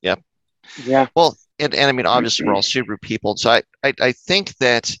problems. Yep. Yeah. Well, and I mean, obviously we're all Subaru people. So I think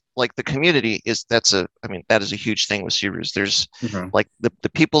that like the community that is a huge thing with Subarus. There's like the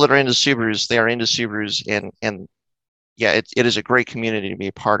people that are into Subarus, they are into Subarus, and yeah, it is a great community to be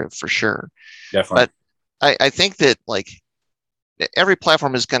a part of, for sure. Definitely. But I think that like every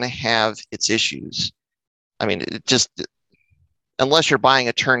platform is going to have its issues. I mean, unless you're buying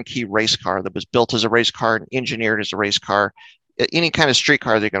a turnkey race car that was built as a race car and engineered as a race car, any kind of street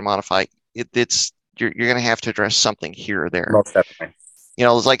car they're going to modify, you're going to have to address something here or there. Most definitely.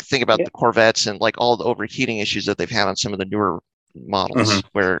 It's like, think about the Corvettes and like all the overheating issues that they've had on some of the newer models,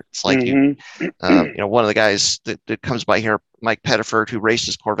 where it's like one of the guys that comes by here, Mike Pettiford, who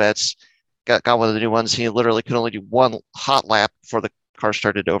races Corvettes, got one of the new ones. He literally could only do one hot lap before the car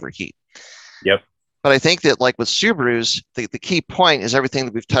started to overheat. Yep. But I think that like with Subarus, the key point is everything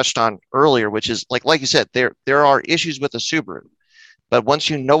that we've touched on earlier, which is like you said, there are issues with the Subaru, but once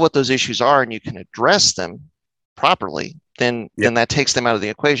you know what those issues are and you can address them properly, then that takes them out of the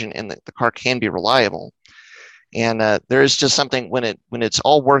equation, and the car can be reliable. And there is just something when it's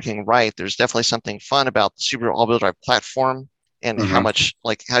all working right. There's definitely something fun about the Subaru all-wheel drive platform, and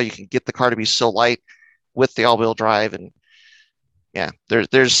how you can get the car to be so light with the all-wheel drive. And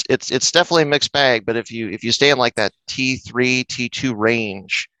it's definitely a mixed bag. But if you stay in like that T3, T2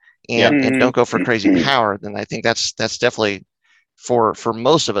 range and don't go for crazy power, then I think that's definitely for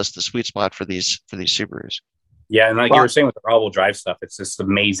most of us the sweet spot for these Subarus. Yeah, and like you were saying with the all-wheel drive stuff, it's just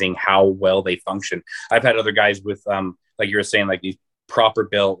amazing how well they function. I've had other guys with like you were saying, like these proper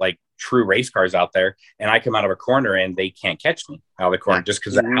built, like true race cars out there, and I come out of a corner and they can't catch me out of the corner just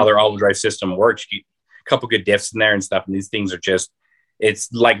because of how their all-wheel drive system works. You get a couple good diffs in there and stuff, and these things are just,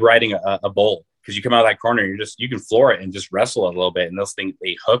 it's like riding a bull, because you come out of that corner and you can floor it and just wrestle it a little bit, and those things,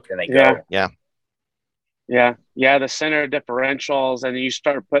 they hook and they go. The center differentials, and you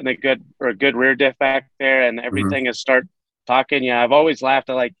start putting a good rear diff back there, and everything is start talking. Yeah, I've always laughed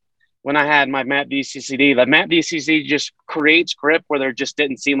at like when I had my MAP DCCD. The MAP DCCD just creates grip where there just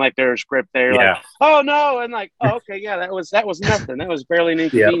didn't seem like there was grip there. Like, oh no, and like, oh, okay, yeah, that was nothing. That was barely an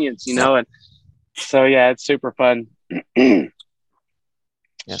inconvenience, And so it's super fun.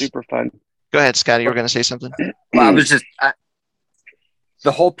 Super fun. Go ahead, Scotty. You were going to say something. Well, I was just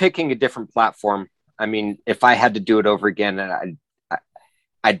the whole picking a different platform. I mean, if I had to do it over again,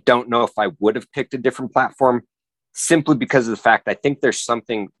 I don't know if I would have picked a different platform, simply because of the fact I think there's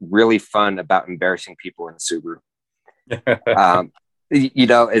something really fun about embarrassing people in Subaru.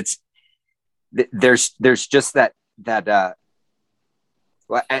 It's there's just that.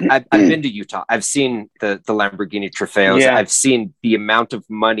 Well, I've been to Utah. I've seen the Lamborghini Trofeos. Yeah. I've seen the amount of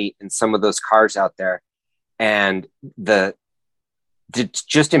money in some of those cars out there, and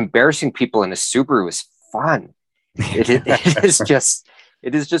just embarrassing people in a Subaru is fun. It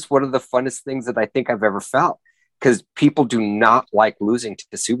is just one of the funnest things that I think I've ever felt, because people do not like losing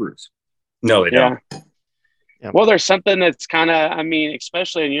to Subarus. No, they don't. Yep. Well, there's something that's kind of, I mean,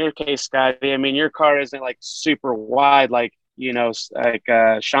 especially in your case, Scotty, I mean, your car isn't like super wide, like, you know, like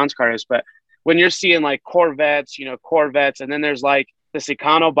Sean's car is, but when you're seeing like Corvettes, and then there's like this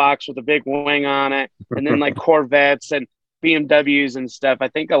Econo box with a big wing on it, and then like Corvettes and BMWs and stuff, I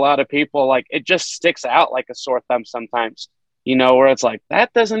think a lot of people, like, it just sticks out like a sore thumb sometimes, where it's like,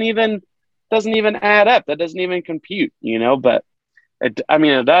 that doesn't even add up. That doesn't even compute, but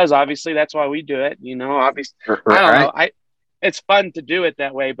it does. Obviously, that's why we do it, obviously. I don't know. It's fun to do it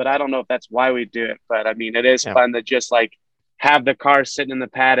that way, but I don't know if that's why we do it. But I mean, it is fun to just like have the car sitting in the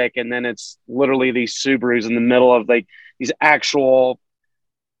paddock, and then it's literally these Subarus in the middle of like these actual,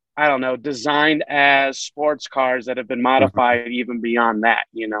 I don't know, designed as sports cars that have been modified even beyond that,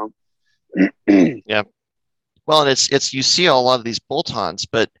 Yeah. Well, and it's you see a lot of these bolt-ons,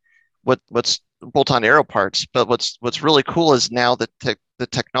 but what's bolt-on aero parts, but what's really cool is now that the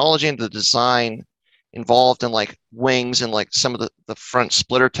technology and the design involved in like wings and like some of the front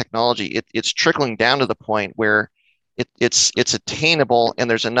splitter technology, it's trickling down to the point where it's attainable, and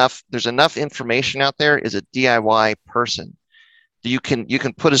there's enough information out there as a DIY person. You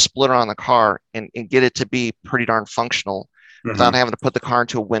can put a splitter on the car and get it to be pretty darn functional without having to put the car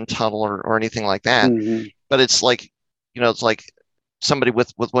into a wind tunnel or anything like that. But it's like, it's like somebody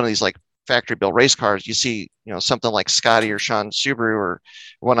with one of these like factory built race cars, you see, something like Scotty or Sean Subaru or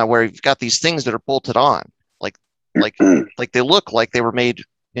one where you've got these things that are bolted on, like they look like they were made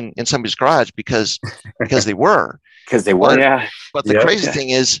in somebody's garage because they were. Because they were. Yeah. But the crazy thing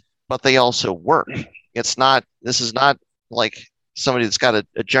is, but they also work. This is not like somebody that's got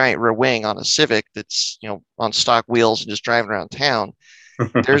a giant rear wing on a Civic that's, on stock wheels and just driving around town.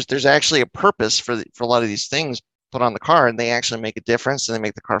 There's actually a purpose for a lot of these things put on the car, and they actually make a difference, and they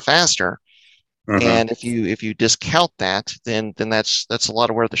make the car faster. And if you discount that, then that's a lot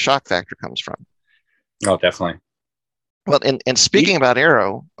of where the shock factor comes from. Oh, definitely. Well, and speaking about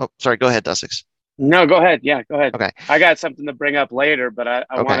aero, sorry, go ahead, Dussex. No, go ahead. Yeah, go ahead. Okay. I got something to bring up later, but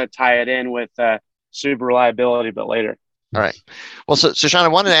I want to tie it in with super reliability, but later. All right. Well, so Sean, I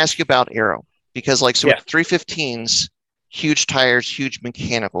wanted to ask you about aero, because with 315s, huge tires, huge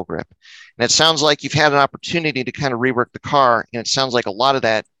mechanical grip. And it sounds like you've had an opportunity to kind of rework the car, and it sounds like a lot of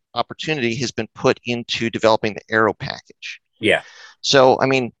that opportunity has been put into developing the aero package. Yeah. So, I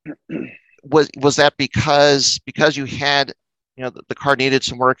mean, was that because you had, the car needed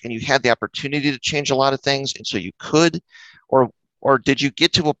some work and you had the opportunity to change a lot of things, and so you could, or did you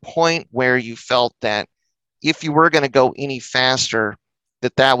get to a point where you felt that if you were going to go any faster,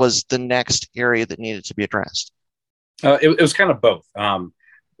 that was the next area that needed to be addressed? It was kind of both.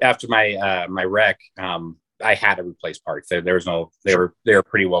 After my wreck, I had to replace parts. They were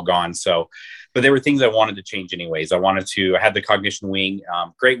pretty well gone. So, but there were things I wanted to change anyways. I had the Cognition wing,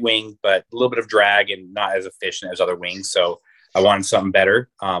 great wing, but a little bit of drag and not as efficient as other wings. So I wanted something better.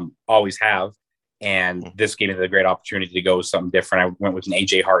 Always have. And this gave me the great opportunity to go with something different. I went with an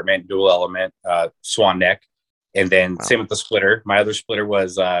AJ Hartman dual element swan neck. And then same with the splitter. My other splitter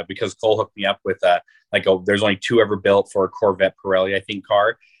was because Cole hooked me up with there's only 2 ever built for a Corvette Pirelli, I think,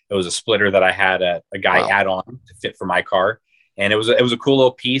 car. It was a splitter that I had a guy add on to fit for my car. And it was a cool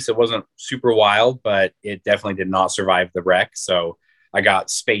little piece. It wasn't super wild, but it definitely did not survive the wreck. So I got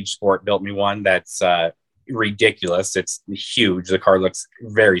Spage Sport built me one that's ridiculous. It's huge. The car looks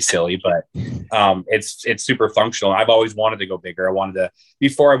very silly, but it's super functional. I've always wanted to go bigger. I wanted to,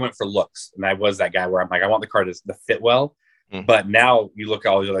 before I went for looks, and I was that guy where I'm like, I want the car to fit well. But now you look at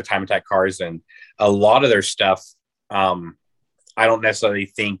all these other time attack cars, and a lot of their stuff I don't necessarily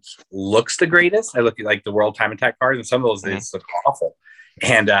think looks the greatest. I look at like the World Time Attack cars, and some of those things look awful,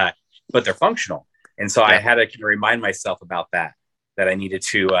 and but they're functional. And so I had to remind myself about that I needed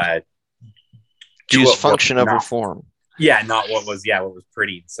to choose function over form. Yeah, not what was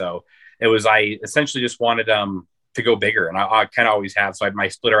pretty. So it was, I essentially just wanted to go bigger, and I kind of always have. So my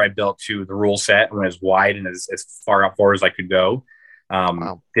splitter I built to the rule set, and as wide and as far out forward as I could go.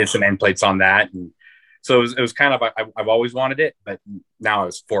 Did some end plates on that, and so it was kind of, I've always wanted it, but now I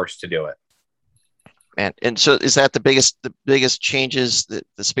was forced to do it. And so is that the biggest changes, the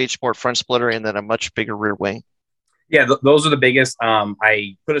Spage Sport front splitter and then a much bigger rear wing? Yeah, those are the biggest.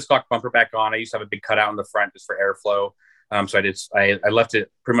 I put a stock bumper back on. I used to have a big cutout in the front just for airflow. So I left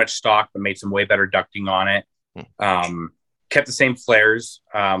it pretty much stock, but made some way better ducting on it. Kept the same flares,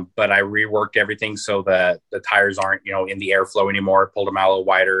 but I reworked everything so that the tires aren't, in the airflow anymore. Pulled them out a little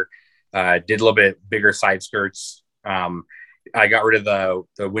wider. Did a little bit bigger side skirts. I got rid of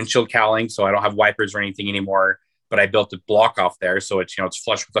the windshield cowling, so I don't have wipers or anything anymore. but I built a block off there. So it's, it's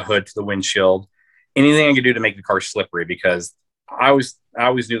flush with the hood to the windshield. Anything I could do to make the car slippery, because I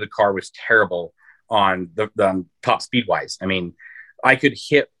always knew the car was terrible on the top speed wise. I mean, I think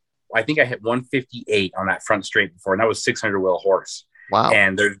I hit 158 on that front straight before, and that was 600 wheel horse. Wow.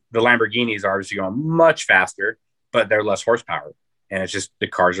 And the Lamborghinis are obviously going much faster, but they're less horsepower. And it's just the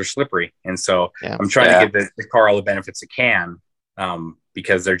cars are slippery. And so I'm trying to give the car all the benefits it can,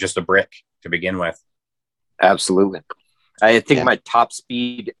 because they're just a brick to begin with. Absolutely. I think my top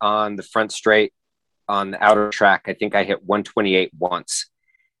speed on the front straight on the outer track, I think I hit 128 once.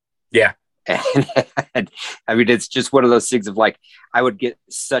 Yeah. And I mean, it's just one of those things of like, I would get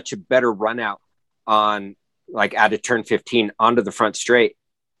such a better run out on like out of turn 15 onto the front straight,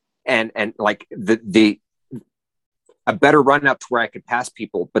 and like a better run out to where I could pass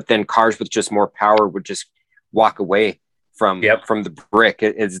people, but then cars with just more power would just walk away from the brick.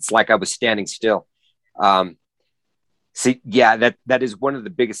 It's like I was standing still. That is one of the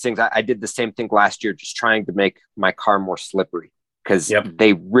biggest things. I did the same thing last year, just trying to make my car more slippery, because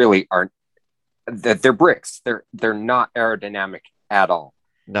they really aren't. They're bricks. They're not aerodynamic at all.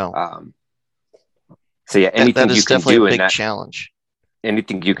 No. Anything that is you can definitely do a big in that challenge.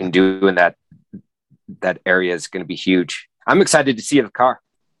 Anything you can do in that area is going to be huge. I'm excited to see the car.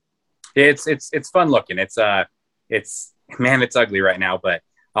 It's fun looking. It's ugly right now, but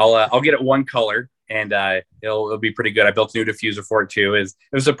I'll get it one color, and it'll be pretty good. I built a new diffuser for it too. It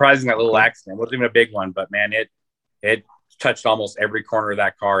was surprising, that little accident. It wasn't even a big one, but man, it touched almost every corner of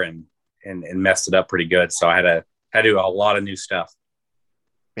that car and messed it up pretty good. So I had to do a lot of new stuff.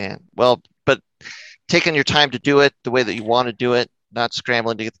 Man, well, but taking your time to do it the way that you want to do it, not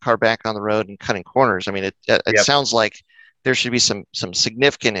scrambling to get the car back on the road and cutting corners. I mean, it sounds like there should be some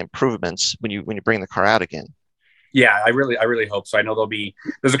significant improvements when you bring the car out again. Yeah, I really hope so. I know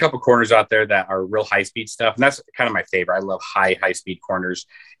there's a couple corners out there that are real high speed stuff, and that's kind of my favorite. I love high speed corners,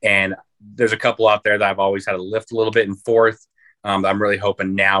 and there's a couple out there that I've always had to lift a little bit in fourth. I'm really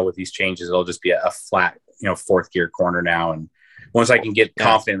hoping now with these changes, it'll just be a flat, fourth gear corner now. And once I can get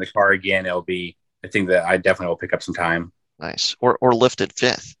confident in the car again, I think that I definitely will pick up some time. Nice. Or lifted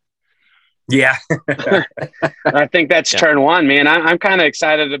fifth. Yeah. I think that's turn one, man. I'm kind of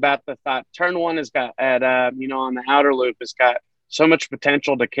excited about the thought. Turn one has got on the outer loop, it's got so much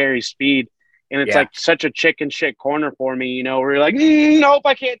potential to carry speed. And it's like such a chicken shit corner for me, where you're like, nope,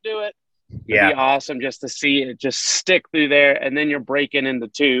 I can't do it. It'd be awesome just to see it just stick through there, and then you're breaking into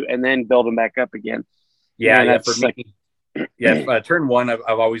two and then building back up again. Yeah, for me. Turn one,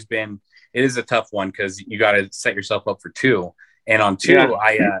 I've always been, it is a tough one because you got to set yourself up for two. And on two,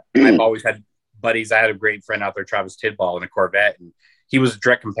 I've always had buddies. I had a great friend out there, Travis Tidball, in a Corvette, and he was a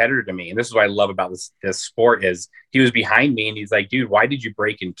direct competitor to me. And this is what I love about this sport is he was behind me, and he's like, dude, why did you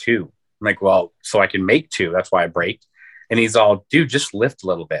break in two? I'm like, well, so I can make two. That's why I braked. And he's all, dude, just lift a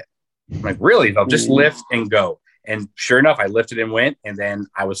little bit. I'm like, really? They'll just lift and go. And sure enough, I lifted and went, and then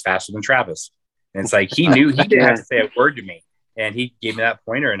I was faster than Travis. And it's like, he knew he didn't have to say a word to me. And he gave me that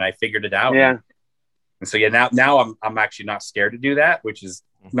pointer, and I figured it out. Yeah. And so, now I'm actually not scared to do that, which is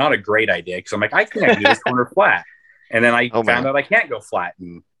not a great idea, because I'm like, I can't do this corner flat. And then I found out I can't go flat.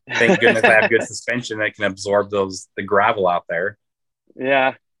 And thank goodness I have good suspension that can absorb the gravel out there.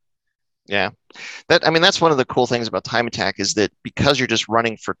 Yeah. Yeah. That's one of the cool things about Time Attack is that because you're just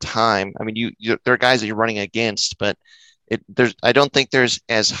running for time, I mean, there are guys that you're running against, but I don't think there's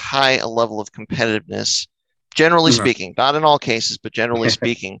as high a level of competitiveness, generally speaking, not in all cases, but generally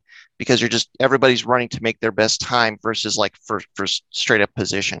speaking, because everybody's running to make their best time versus like for straight up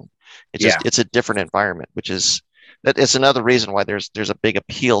position. It's a different environment, it's another reason why there's a big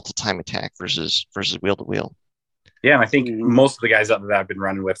appeal to Time Attack versus wheel to wheel. Yeah, and I think most of the guys out there that I've been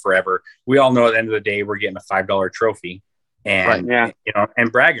running with forever, we all know at the end of the day we're getting a $5 trophy, and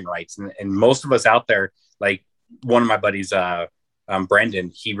and bragging rights. And most of us out there, like one of my buddies,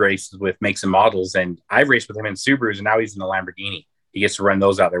 Brendan, he races with Makes and Models, and I've raced with him in Subarus, and now he's in the Lamborghini. He gets to run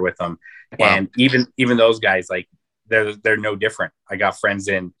those out there with them. Wow. And even those guys, like they're no different. I got friends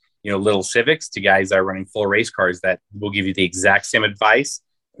in little Civics to guys that are running full race cars that will give you the exact same advice,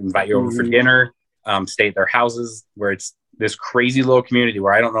 invite you over for dinner. Stay at their houses, where it's this crazy little community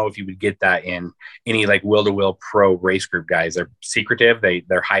where I don't know if you would get that in any like wheel-to-wheel pro race group guys. They're secretive.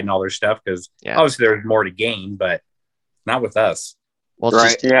 They're hiding all their stuff because obviously there's more to gain, but not with us. Well,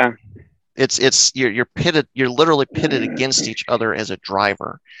 it's you're pitted. You're literally pitted against each other as a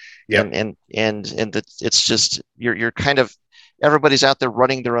driver. Yeah, and it's just you're kind of everybody's out there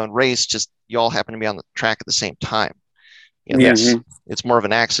running their own race. Just you all happen to be on the track at the same time. It's more of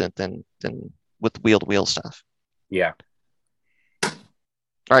an accident than with wheel-to-wheel stuff. Yeah. All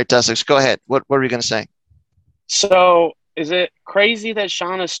right, Dussex, go ahead. What were you going to say? So is it crazy that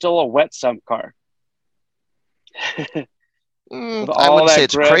Sean is still a wet sump car? I wouldn't say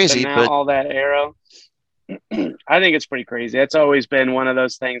it's crazy, but all that aero. I think it's pretty crazy. It's always been one of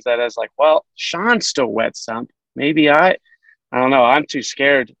those things that is like, well, Sean's still wet sump. Maybe I don't know. I'm too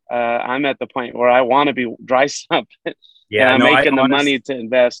scared. I'm at the point where I want to be dry sump. Yeah, and I'm making the money to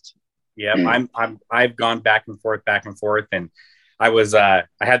invest. Yeah, I've gone back and forth, and I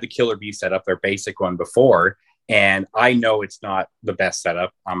had the Killer B setup, their basic one before, and I know it's not the best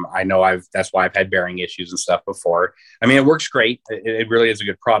setup. I know that's why I've had bearing issues and stuff before. I mean, it works great. It really is a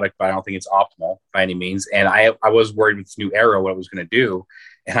good product, but I don't think it's optimal by any means. And I was worried with this new Aero what it was going to do,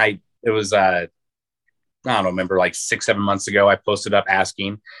 and I don't remember, like 6-7 months ago, I posted up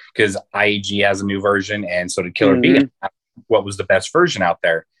asking, because IAG has a new version, and so did Killer B, what was the best version out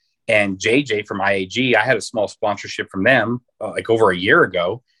there. And JJ from IAG, I had a small sponsorship from them like over a year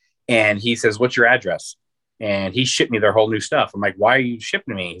ago. And he says, "What's your address?" And he shipped me their whole new stuff. I'm like, "Why are you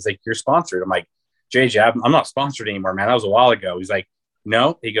shipping to me?" He's like, "You're sponsored." I'm like, "JJ, I'm not sponsored anymore, man. That was a while ago." He's like,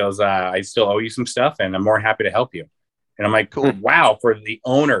 "No." He goes, "I still owe you some stuff, and I'm more than happy to help you." And I'm like, "Cool." Wow, for the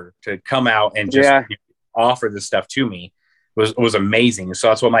owner to come out and just offer this stuff to me was amazing. So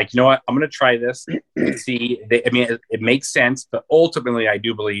that's what I'm like, you know what? I'm going to try this and see. It makes sense, but ultimately I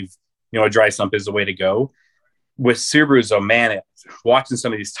do believe, a dry sump is the way to go. With Subarus, though, man, watching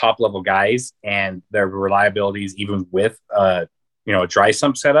some of these top level guys and their reliabilities, even with a dry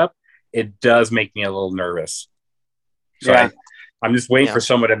sump setup, it does make me a little nervous. So I'm just waiting for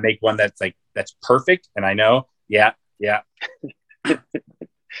someone to make one that's perfect. And I know, yeah.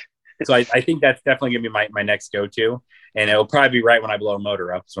 So I think that's definitely going to be my next go-to. And it'll probably be right when I blow a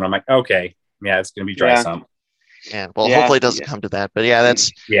motor up. So when I'm like, okay, it's going to be dry sump. And hopefully it doesn't come to that. But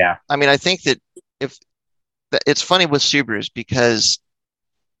I mean, I think that it's funny with Subarus, because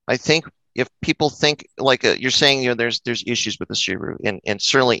I think if people think like you're saying, there's issues with the Subaru, and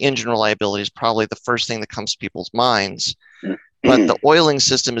certainly engine reliability is probably the first thing that comes to people's minds. But the oiling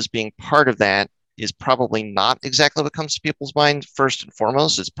system as being part of that is probably not exactly what comes to people's mind first and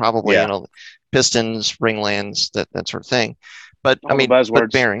foremost. It's probably pistons, ringlands, that sort of thing. But all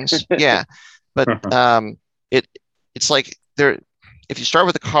but bearings, But it's like if you start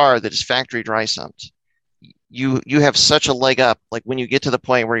with a car that is factory dry sumped, you have such a leg up. Like when you get to the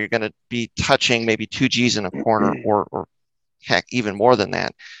point where you're going to be touching maybe 2 Gs in a corner, or heck, even more than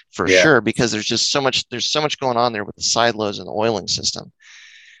that for sure, because there's so much going on there with the side loads and the oiling system.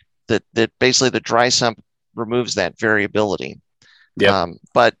 That basically the dry sump removes that variability.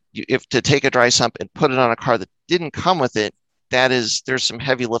 But if to take a dry sump and put it on a car that didn't come with it, there's some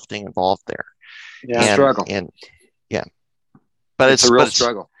heavy lifting involved there. Struggle. But it's a real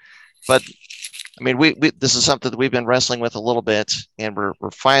struggle. But I mean, we this is something that we've been wrestling with a little bit, and we're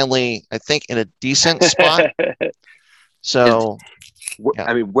finally, I think, in a decent spot. So,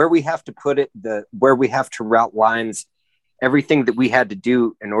 I mean, where we have to put it, where we have to route lines, everything that we had to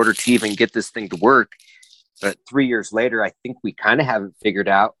do in order to even get this thing to work. But 3 years later, I think we kind of have it figured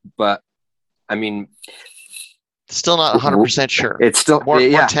out. But I mean, still not 100% sure. It's still more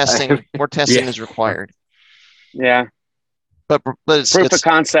testing. More testing is required. Yeah, but it's proof of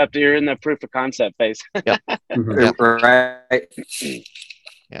concept. You're in the proof of concept phase. Right.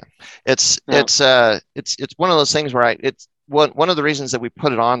 Yeah, it's one of those things where it's one of the reasons that we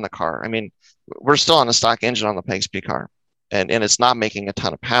put it on the car. I mean, we're still on a stock engine on the Pikes Peak car, and it's not making a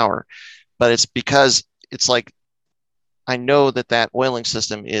ton of power, but it's because it's like I know that oiling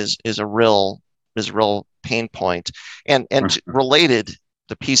system is a real pain point, and related,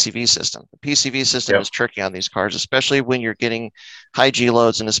 the PCV system. The PCV system is tricky on these cars, especially when you're getting high G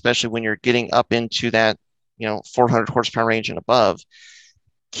loads, and especially when you're getting up into that 400 horsepower range and above.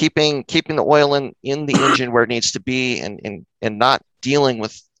 Keeping the oil in the engine where it needs to be, and not dealing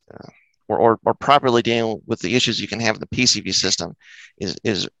with or properly dealing with the issues you can have in the PCV system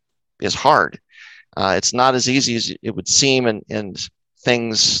is hard. It's not as easy as it would seem, and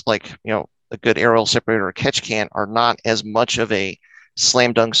things like a good air oil separator or catch can are not as much of a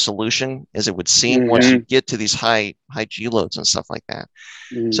slam dunk solution as it would seem once you get to these high G loads and stuff like that.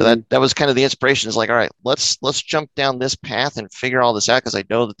 So that was kind of the inspiration. Is like, all right, let's jump down this path and figure all this out, because I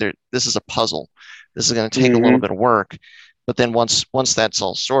know that this is a puzzle. This is going to take a little bit of work. But then once that's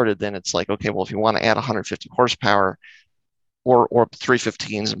all sorted, then it's like, okay, well, if you want to add 150 horsepower or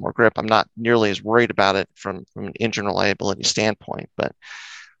 315s and more grip, I'm not nearly as worried about it from an engine reliability standpoint. But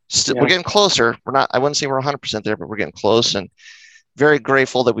still, we're getting closer. I wouldn't say we're 100% there, but we're getting close, and very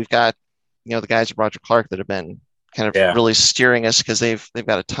grateful that we've got the guys at Roger Clark that have been kind of really steering us, because they've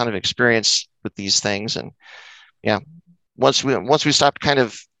got a ton of experience with these things. And once we stopped kind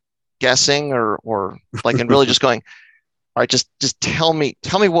of guessing or like, and really just going, all right, just tell me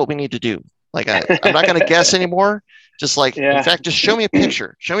what we need to do. Like, I'm not going to guess anymore. Just like, in fact, just show me a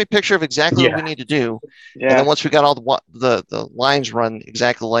picture. Show me a picture of exactly what we need to do. Yeah. And then once we got all the lines run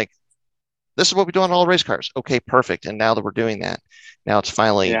exactly like, this is what we do on all race cars. Okay, perfect. And now that we're doing that, now it's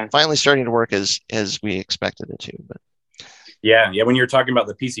finally starting to work as we expected it to. But yeah. When you were talking about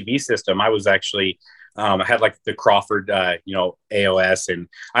the PCV system, I was actually I had like the Crawford, AOS, and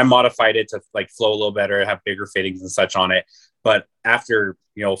I modified it to like flow a little better, have bigger fittings and such on it. But after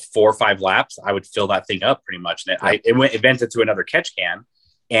 4 or 5 laps, I would fill that thing up pretty much, and it vented to another catch can,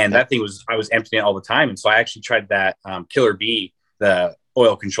 and that thing I was emptying it all the time. And so I actually tried that Killer B, the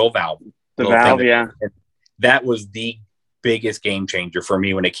oil control valve. The valve, that was the biggest game changer for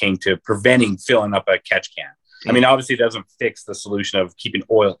me when it came to preventing filling up a catch can. I mean, obviously, it doesn't fix the solution of keeping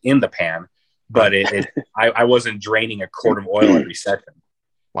oil in the pan, but I wasn't draining a quart of oil every second.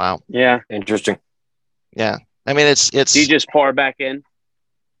 Wow. Yeah. Interesting. Yeah. I mean, it's. You just pour back in.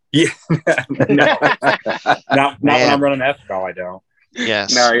 Yeah. No. not when I'm running ethanol. I don't.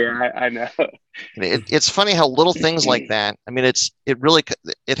 Yes. No. Yeah. I know. It's funny how little things like that. I mean,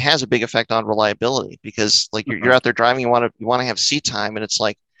 it has a big effect on reliability, because like you're out there driving, you want to have seat time, and it's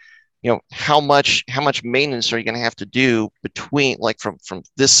like, how much maintenance are you going to have to do between, like, from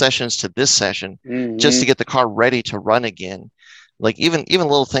this sessions to this session, just to get the car ready to run again. Like even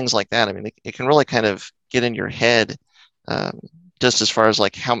little things like that. I mean, it can really kind of get in your head, just as far as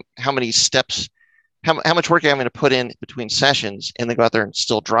like how many steps, how much work I'm going to put in between sessions, and then go out there and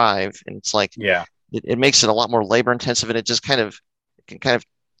still drive. And it's like, it makes it a lot more labor intensive, and it can kind of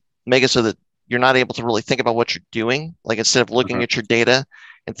make it so that you're not able to really think about what you're doing. Like, instead of looking at your data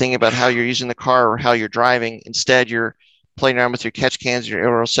and thinking about how you're using the car or how you're driving, instead you're playing around with your catch cans, your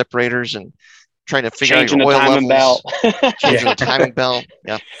aero separators, and trying to figure out your oil levels. Changing the timing belt.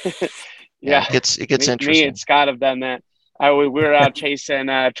 Yeah. Yeah. It gets interesting. Me and Scott have done that. We were out chasing,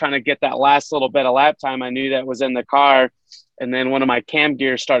 trying to get that last little bit of lap time. I knew that was in the car. And then one of my cam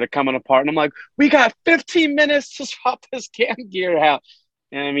gears started coming apart. And I'm like, we got 15 minutes to swap this cam gear out.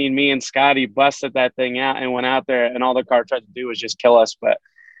 And I mean, me and Scotty busted that thing out and went out there, and all the car tried to do was just kill us. But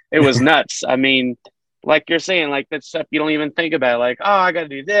it was nuts. I mean, like you're saying, like, that stuff you don't even think about. Like, oh, I got to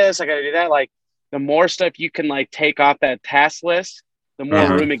do this, I got to do that. Like, the more stuff you can like take off that task list, the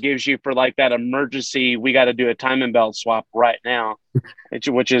more room it gives you for like that emergency. We got to do a timing belt swap right now,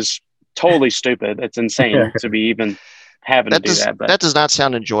 which is totally stupid. It's insane to be even having to do that. But that does not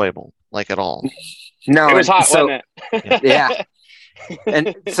sound enjoyable, like, at all. No, it was hot, wasn't it? Yeah.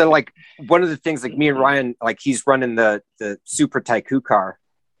 And so, like, one of the things, like, me and Ryan, like, he's running the Super Taiku car,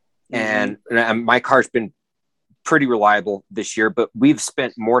 and my car's been pretty reliable this year, but we've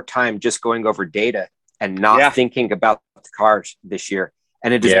spent more time just going over data and not thinking about the cars this year.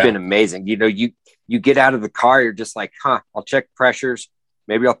 And it has been amazing. You get out of the car, you're just like, I'll check pressures.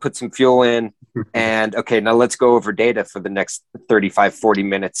 Maybe I'll put some fuel in, and okay, now let's go over data for the next 35, 40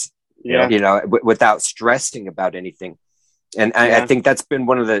 minutes, without stressing about anything. And I think that's been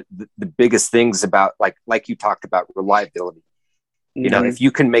one of the biggest things about, like you talked about, reliability. If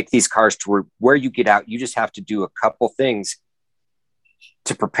you can make these cars to where you get out, you just have to do a couple things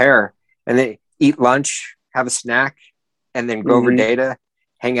to prepare, and then eat lunch, have a snack, and then go over data,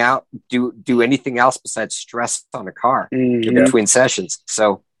 hang out, do anything else besides stress on a car in between sessions.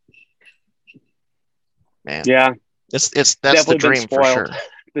 So, man, that's the dream for sure.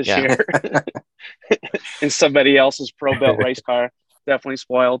 This year in somebody else's pro belt race car. Definitely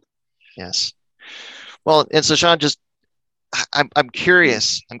spoiled. Yes. Well, and so Sean, I'm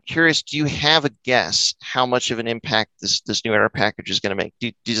curious. Do you have a guess how much of an impact this new air package is going to make? Do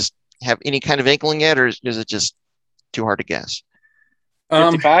you just have any kind of inkling yet, or is it just too hard to guess?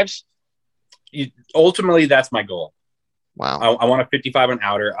 55s? Ultimately, that's my goal. Wow. I want a 55 on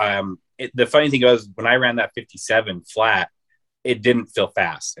outer. The funny thing was, when I ran that 57 flat, it didn't feel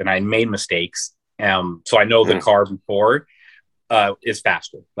fast, and I made mistakes. So I know the car before is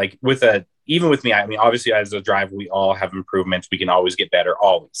faster. Like, even with me, I mean, obviously as a driver, we all have improvements. We can always get better,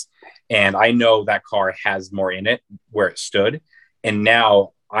 always. And I know that car has more in it where it stood. And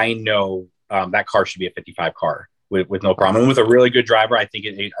now I know that car should be a 55 car with no problem. And with a really good driver, I think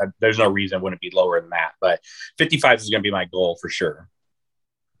there's no reason it wouldn't be lower than that. But 55 is going to be my goal for sure.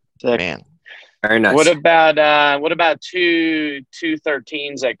 Man. Very nice. What about two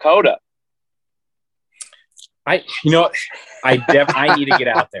 13s at Coda? I need to get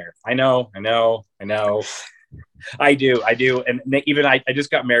out there. I know. I do. And even I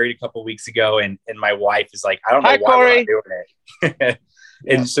just got married a couple of weeks ago, and my wife is like, I don't know why we're not doing it.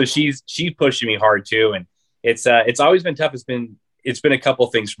 And so she's pushing me hard too. And it's always been tough. It's been it's been a couple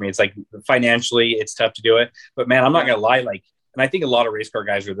things for me. It's like financially, it's tough to do it, but man, I'm not gonna lie. Like, and I think a lot of race car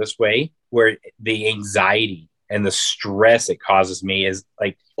guys are this way, where the anxiety and the stress it causes me is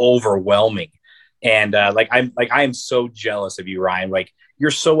like overwhelming. And I am so jealous of you, Ryan. Like,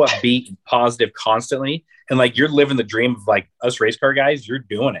 you're so upbeat and positive constantly, and like you're living the dream of like us race car guys. You're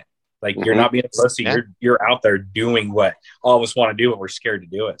doing it. Like, you're not being a pussy. Yeah. You're out there doing what all of us want to do, but we're scared to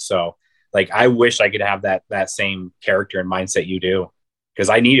do it. So, like, I wish I could have that same character and mindset you do, because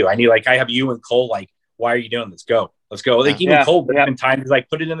I need to. I have you and Cole. Like, why are you doing this? Go, let's go. Like, even Cole, in time, he's like,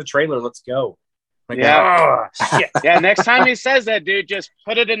 put it in the trailer. Let's go. Like, shit. Yeah. Next time he says that, dude, just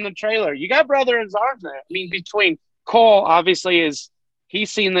put it in the trailer. You got brother in his arms there. I mean, between Cole, obviously,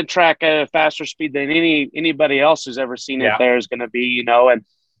 he's seen the track at a faster speed than anybody else who's ever seen it. There is going to be, and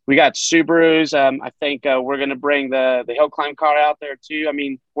we got Subarus. I think we're going to bring the hill climb car out there too. I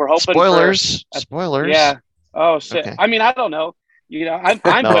mean, we're hoping spoilers. Yeah. Oh shit. Okay. I mean, I don't know. I'm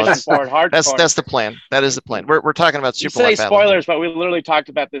pushing for it hard. That's the plan. That is the plan. We're talking about Super. You say spoilers, but we literally talked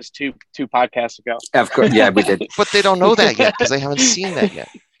about this two podcasts ago. Of course, yeah, we did. But they don't know that yet because they haven't seen that yet.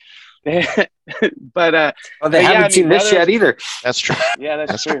 But they haven't seen this yet either. That's true. Yeah,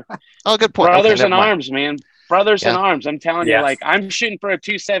 that's true. Oh, good point. Brothers in arms, man. Brothers in arms. I'm telling you, like, I'm shooting for a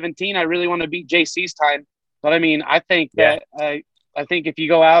 2:17. I really want to beat JC's time, but I mean, I think that I think if you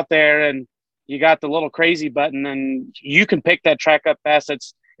go out there and you got the little crazy button and you can pick that track up fast.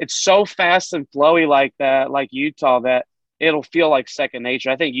 It's so fast and flowy like that, like Utah, that it'll feel like second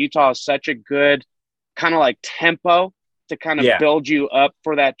nature. I think Utah is such a good kind of like tempo to kind of build you up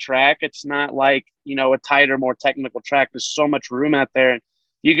for that track. It's not like, a tighter, more technical track. There's so much room out there, and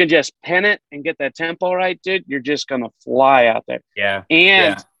you can just pin it and get that tempo right, dude. You're just going to fly out there. Yeah.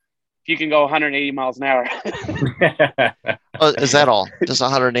 And if you can go 180 miles an hour. Is that all? Just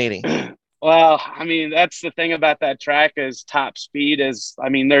 180? Well, I mean, that's the thing about that track is top speed is, I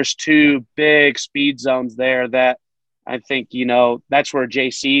mean, there's two big speed zones there that I think, that's where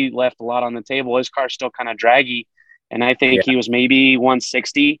JC left a lot on the table. His car's still kind of draggy. And I think he was maybe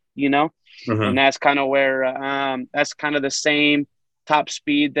 160, and that's kind of where, that's kind of the same top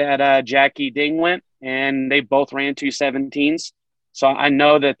speed that Jackie Ding went, and they both ran 2:17s. So I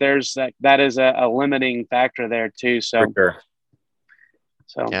know that that is a limiting factor there too. So. For sure.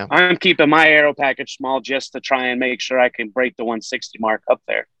 So I'm keeping my aero package small just to try and make sure I can break the 160 mark up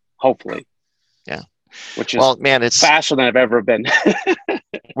there, hopefully. Yeah. Which is it's faster than I've ever been.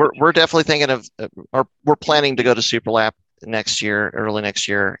 we're definitely thinking of, or we're planning to go to Super Lap next year, early next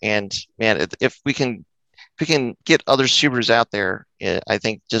year. And man, if we can get other Subarus out there, I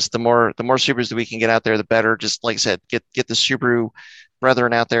think just the more Subarus that we can get out there, the better. Just like I said, get the Subaru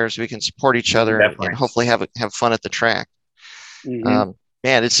brethren out there so we can support each other and hopefully have fun at the track. Mm-hmm.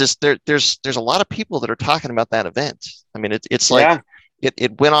 Man, it's just there's a lot of people that are talking about that event. I mean, it's like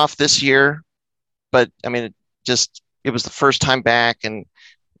it went off this year, but I mean, it was the first time back, and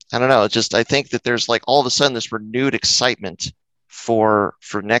I don't know. I think that there's like all of a sudden this renewed excitement for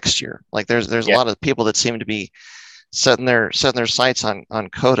next year. Like there's a lot of people that seem to be setting their sights on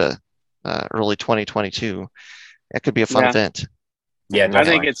COTA early 2022. That could be a fun event. Yeah,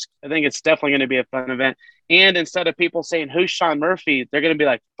 definitely. I think it's definitely going to be a fun event. And instead of people saying, who's Sean Murphy? They're going to be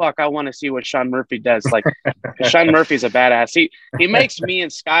like, fuck, I want to see what Sean Murphy does. Like, Sean Murphy's a badass. He makes me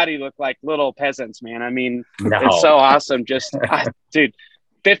and Scotty look like little peasants, man. I mean, it's so awesome. Just, dude,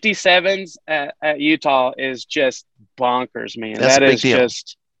 57s at Utah is just bonkers, man. That's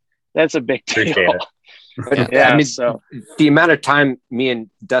a big deal. I mean, so the amount of time me and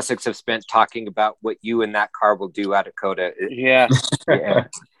Dussex have spent talking about what you and that car will do out of COTA.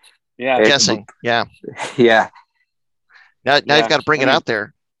 Guessing. Yeah. Now you've got to bring it out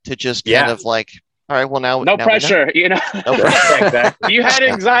there to just kind of like, all right, well now no pressure, No pressure. Exactly. You had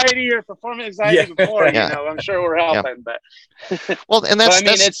anxiety or performance anxiety before, I'm sure we're helping, but well, and I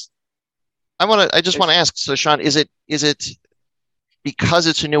just want to ask. So, Sean, is it because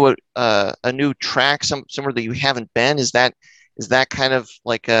it's a new track, somewhere that you haven't been? Is that kind of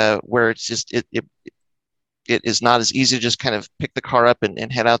like where it's just it is not as easy to just kind of pick the car up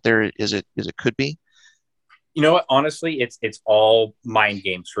and head out there as it could be? You know what? Honestly, it's all mind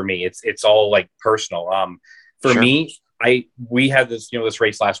games for me. It's all like personal. For me, we had this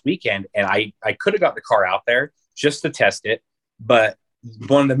race last weekend, and I could have got the car out there just to test it, but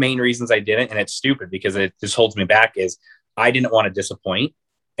one of the main reasons I didn't, and it's stupid because it just holds me back, is I didn't want to disappoint,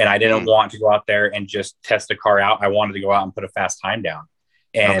 and I didn't want to go out there and just test the car out. I wanted to go out and put a fast time down,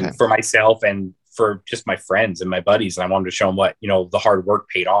 and for myself and for just my friends and my buddies, and I wanted to show them what the hard work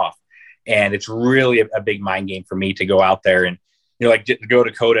paid off. And it's really a big mind game for me to go out there and like go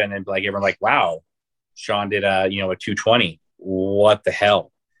to COTA and then like everyone like, wow, Sean did a 220. what the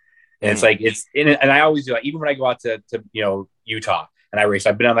hell? And it's like, and I always do, like, even when I go out to Utah and I race,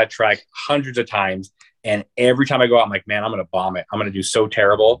 I've been on that track hundreds of times. And every time I go out, I'm like, man, I'm going to bomb it. I'm going to do so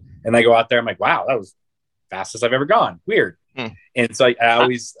terrible. And I go out there, I'm like, wow, that was the fastest I've ever gone. Weird. And so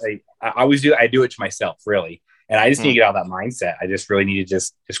I do it to myself, really. And I just need to get out of that mindset. I just really need to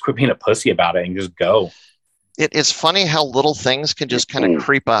just quit being a pussy about it and just go. It's funny how little things can just kind of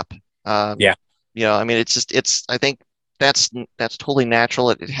creep up. Yeah. I mean, I think that's totally natural.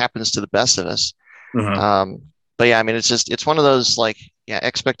 It happens to the best of us. But yeah, I mean, it's one of those, like,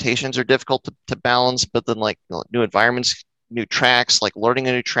 expectations are difficult to balance, but then, like, new environments, new tracks, like learning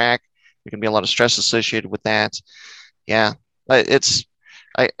a new track, there can be a lot of stress associated with that. Yeah.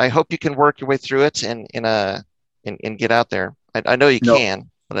 I hope you can work your way through it and get out there. I know you can.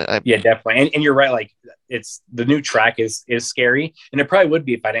 But yeah, definitely. And you're right. Like, it's the new track is scary, and it probably would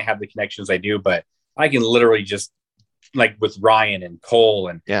be if I didn't have the connections I do, but I can literally just, like with Ryan and Cole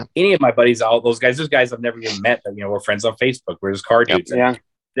and any of my buddies, all those guys, I've never even met, that, we're friends on Facebook. We're just car dudes. Yeah.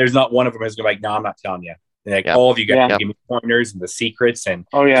 There's not one of them who's going to be like, no, I'm not telling you. And like all of you guys give me pointers and the secrets, and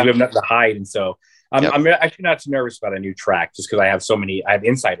we have nothing to hide. And so I'm actually not too nervous about a new track, just because I have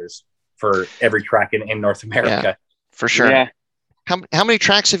insiders for every track in North America. Yeah, for sure. Yeah. How many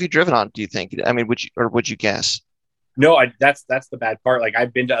tracks have you driven on, do you think? I mean, would you guess? No, that's the bad part. Like,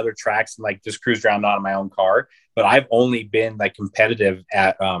 I've been to other tracks and like just cruised around on my own car, but I've only been like competitive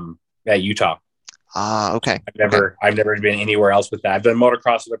at Utah. Okay. I've never been anywhere else with that. I've done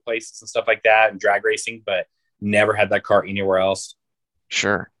motocross other places and stuff like that and drag racing, but never had that car anywhere else.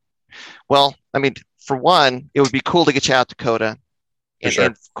 Sure. Well, I mean, for one, it would be cool to get you out to Dakota,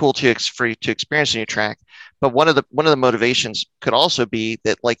 and cool for you to experience a new track. But one of the motivations could also be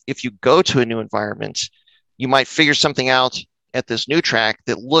that, like, if you go to a new environment, you might figure something out at this new track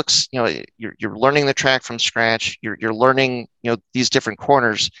that looks, you're learning the track from scratch. You're learning, these different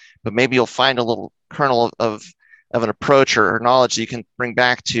corners, but maybe you'll find a little kernel of an approach or knowledge that you can bring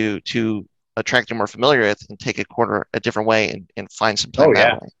back to a track you're more familiar with and take a corner a different way and find some time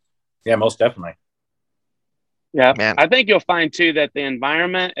that way. Yeah, most definitely. Yeah, man. I think you'll find too that the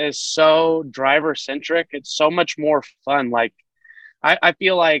environment is so driver centric. It's so much more fun. Like, I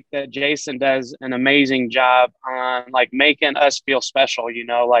feel like that Jason does an amazing job on, like, making us feel special.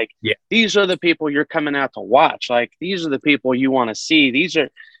 Like, these are the people you're coming out to watch. Like, these are the people you want to see. These are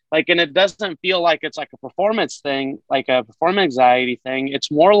like, and it doesn't feel like it's like a performance thing, like a performance anxiety thing.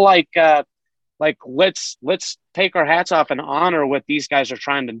 It's more like let's take our hats off and honor what these guys are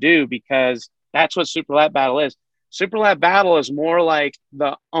trying to do, because that's what Super Lap Battle is. Super Lap Battle is more like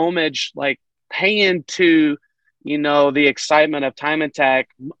the homage, like paying to, the excitement of time attack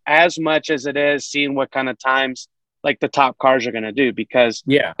as much as it is seeing what kind of times, like, the top cars are going to do, because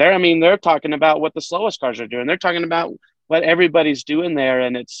they're talking about what the slowest cars are doing. They're talking about what everybody's doing there.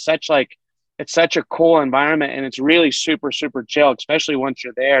 And it's such a cool environment, and it's really super, super chill, especially once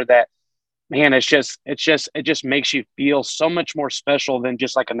you're there, that, man, it just makes you feel so much more special than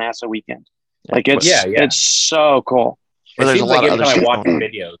just like a NASA weekend. Like, it's so cool. It seems like every time I watch the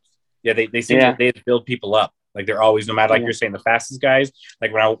videos, they seem like they build people up. Like, they're always, no matter, like you're saying, the fastest guys,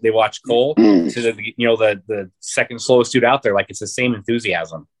 like when they watch Cole to the second slowest dude out there, like, it's the same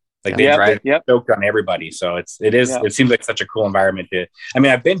enthusiasm. Like, they drive stoked on everybody. So it seems like such a cool environment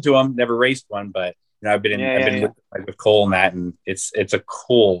I've been to them, never raced one, but I've been with Cole and that, and it's a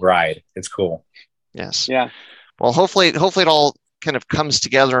cool ride. It's cool. Yes. Yeah. Well, hopefully it all kind of comes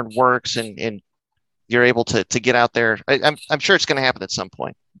together and works, and you're able to get out there. I'm sure it's going to happen at some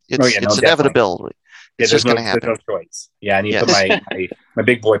point. It's inevitability. It's just going to happen. There's no choice. Yeah, I need to put my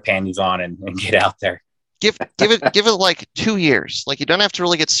big boy panties on and get out there. Give it like 2 years. Like, you don't have to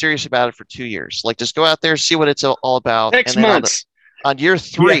really get serious about it for 2 years. Like, just go out there, see what it's all about. 6 months. On year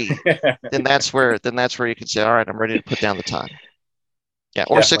 3, then that's where you can say, all right, I'm ready to put down the time. Yeah,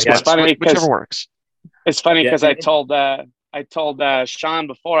 or 6 months, whichever works. It's funny because I told Sean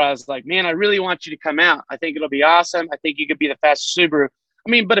before, I was like, man, I really want you to come out. I think it'll be awesome. I think you could be the fastest Subaru. I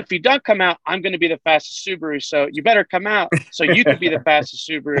mean, but if you don't come out, I'm going to be the fastest Subaru. So you better come out so you can be the fastest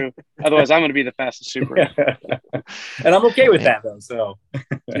Subaru. Otherwise, I'm going to be the fastest Subaru. And I'm okay with that, though. So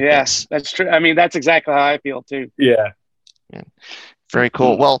yes, that's true. I mean, that's exactly how I feel too. Yeah. Very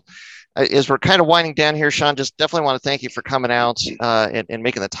cool. Well, as we're kind of winding down here, Sean, just definitely want to thank you for coming out and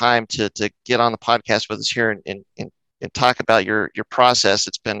making the time to get on the podcast with us here and talk about your process.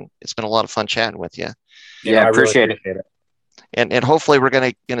 It's been a lot of fun chatting with you. Yeah, I appreciate it. And hopefully we're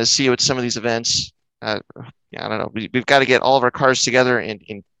gonna see you at some of these events. I don't know. We've got to get all of our cars together and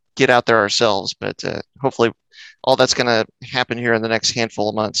get out there ourselves. But hopefully all that's gonna happen here in the next handful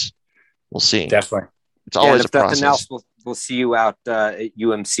of months. We'll see. Definitely. It's always a process. Nothing else, we'll see you out at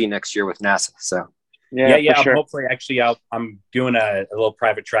UMC next year with NASA. So yeah. Sure. Hopefully, actually, I'm doing a little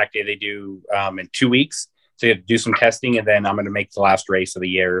private track day they do in 2 weeks. So you have to do some testing, and then I'm going to make the last race of the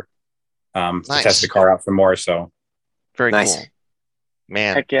year to test the car out for more. So very cool,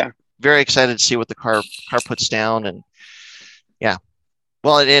 man. Heck yeah. Very excited to see what the car puts down, and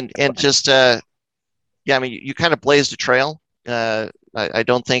well, and just I mean, you kind of blazed a trail. I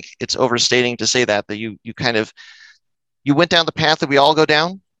don't think it's overstating to say that you went down the path that we all go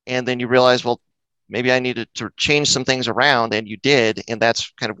down, and then you realize, well, maybe I needed to change some things around, and you did, and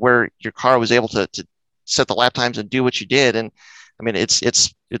that's kind of where your car was able to set the lap times and do what you did. And I mean, it's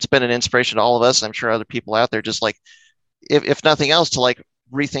been an inspiration to all of us. I'm sure other people out there, just like, if nothing else, to like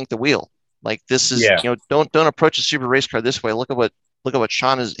rethink the wheel. Like, this is, don't approach a super race car this way. Look at what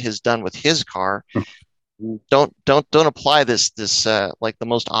Sean has done with his car. Don't apply this like the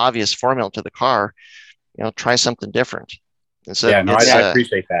most obvious formula to the car. Try something different. And so I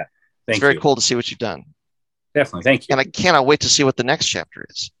appreciate that. It's very cool to see what you've done. Definitely, thank you. And I cannot wait to see what the next chapter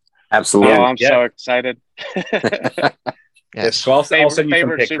is. Absolutely. Oh, I'm so excited. Yes. So I'll send you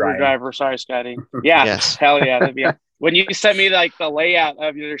favorite super Ryan. driver. Sorry, Scotty. Yeah. Yes. Hell yeah. When you sent me like the layout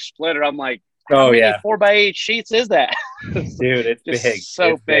of your splitter, I'm like, how many 4x8 sheets is that? Dude, it's big. So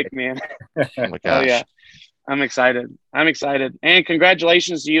it's big, man. Oh my gosh. Oh yeah. I'm excited. And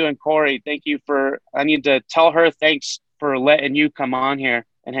congratulations to you and Corey. Thank you I need to tell her thanks for letting you come on here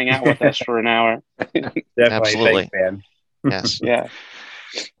and hang out with us for an hour. Definitely. Absolutely. Thanks, man. Yes. Yeah.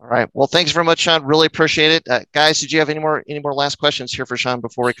 All right. Well, thanks very much, Sean. Really appreciate it. Guys, did you have any more last questions here for Sean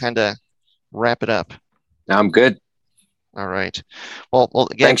before we kind of wrap it up? No, I'm good. All right. Well,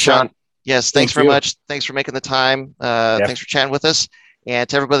 again, thanks, Sean. Yes, thanks very much. Thanks for making the time. Thanks for chatting with us. And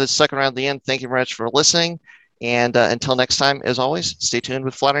to everybody that's stuck around the end, thank you very much for listening. And until next time, as always, stay tuned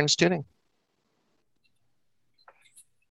with Flatiron's Tuning.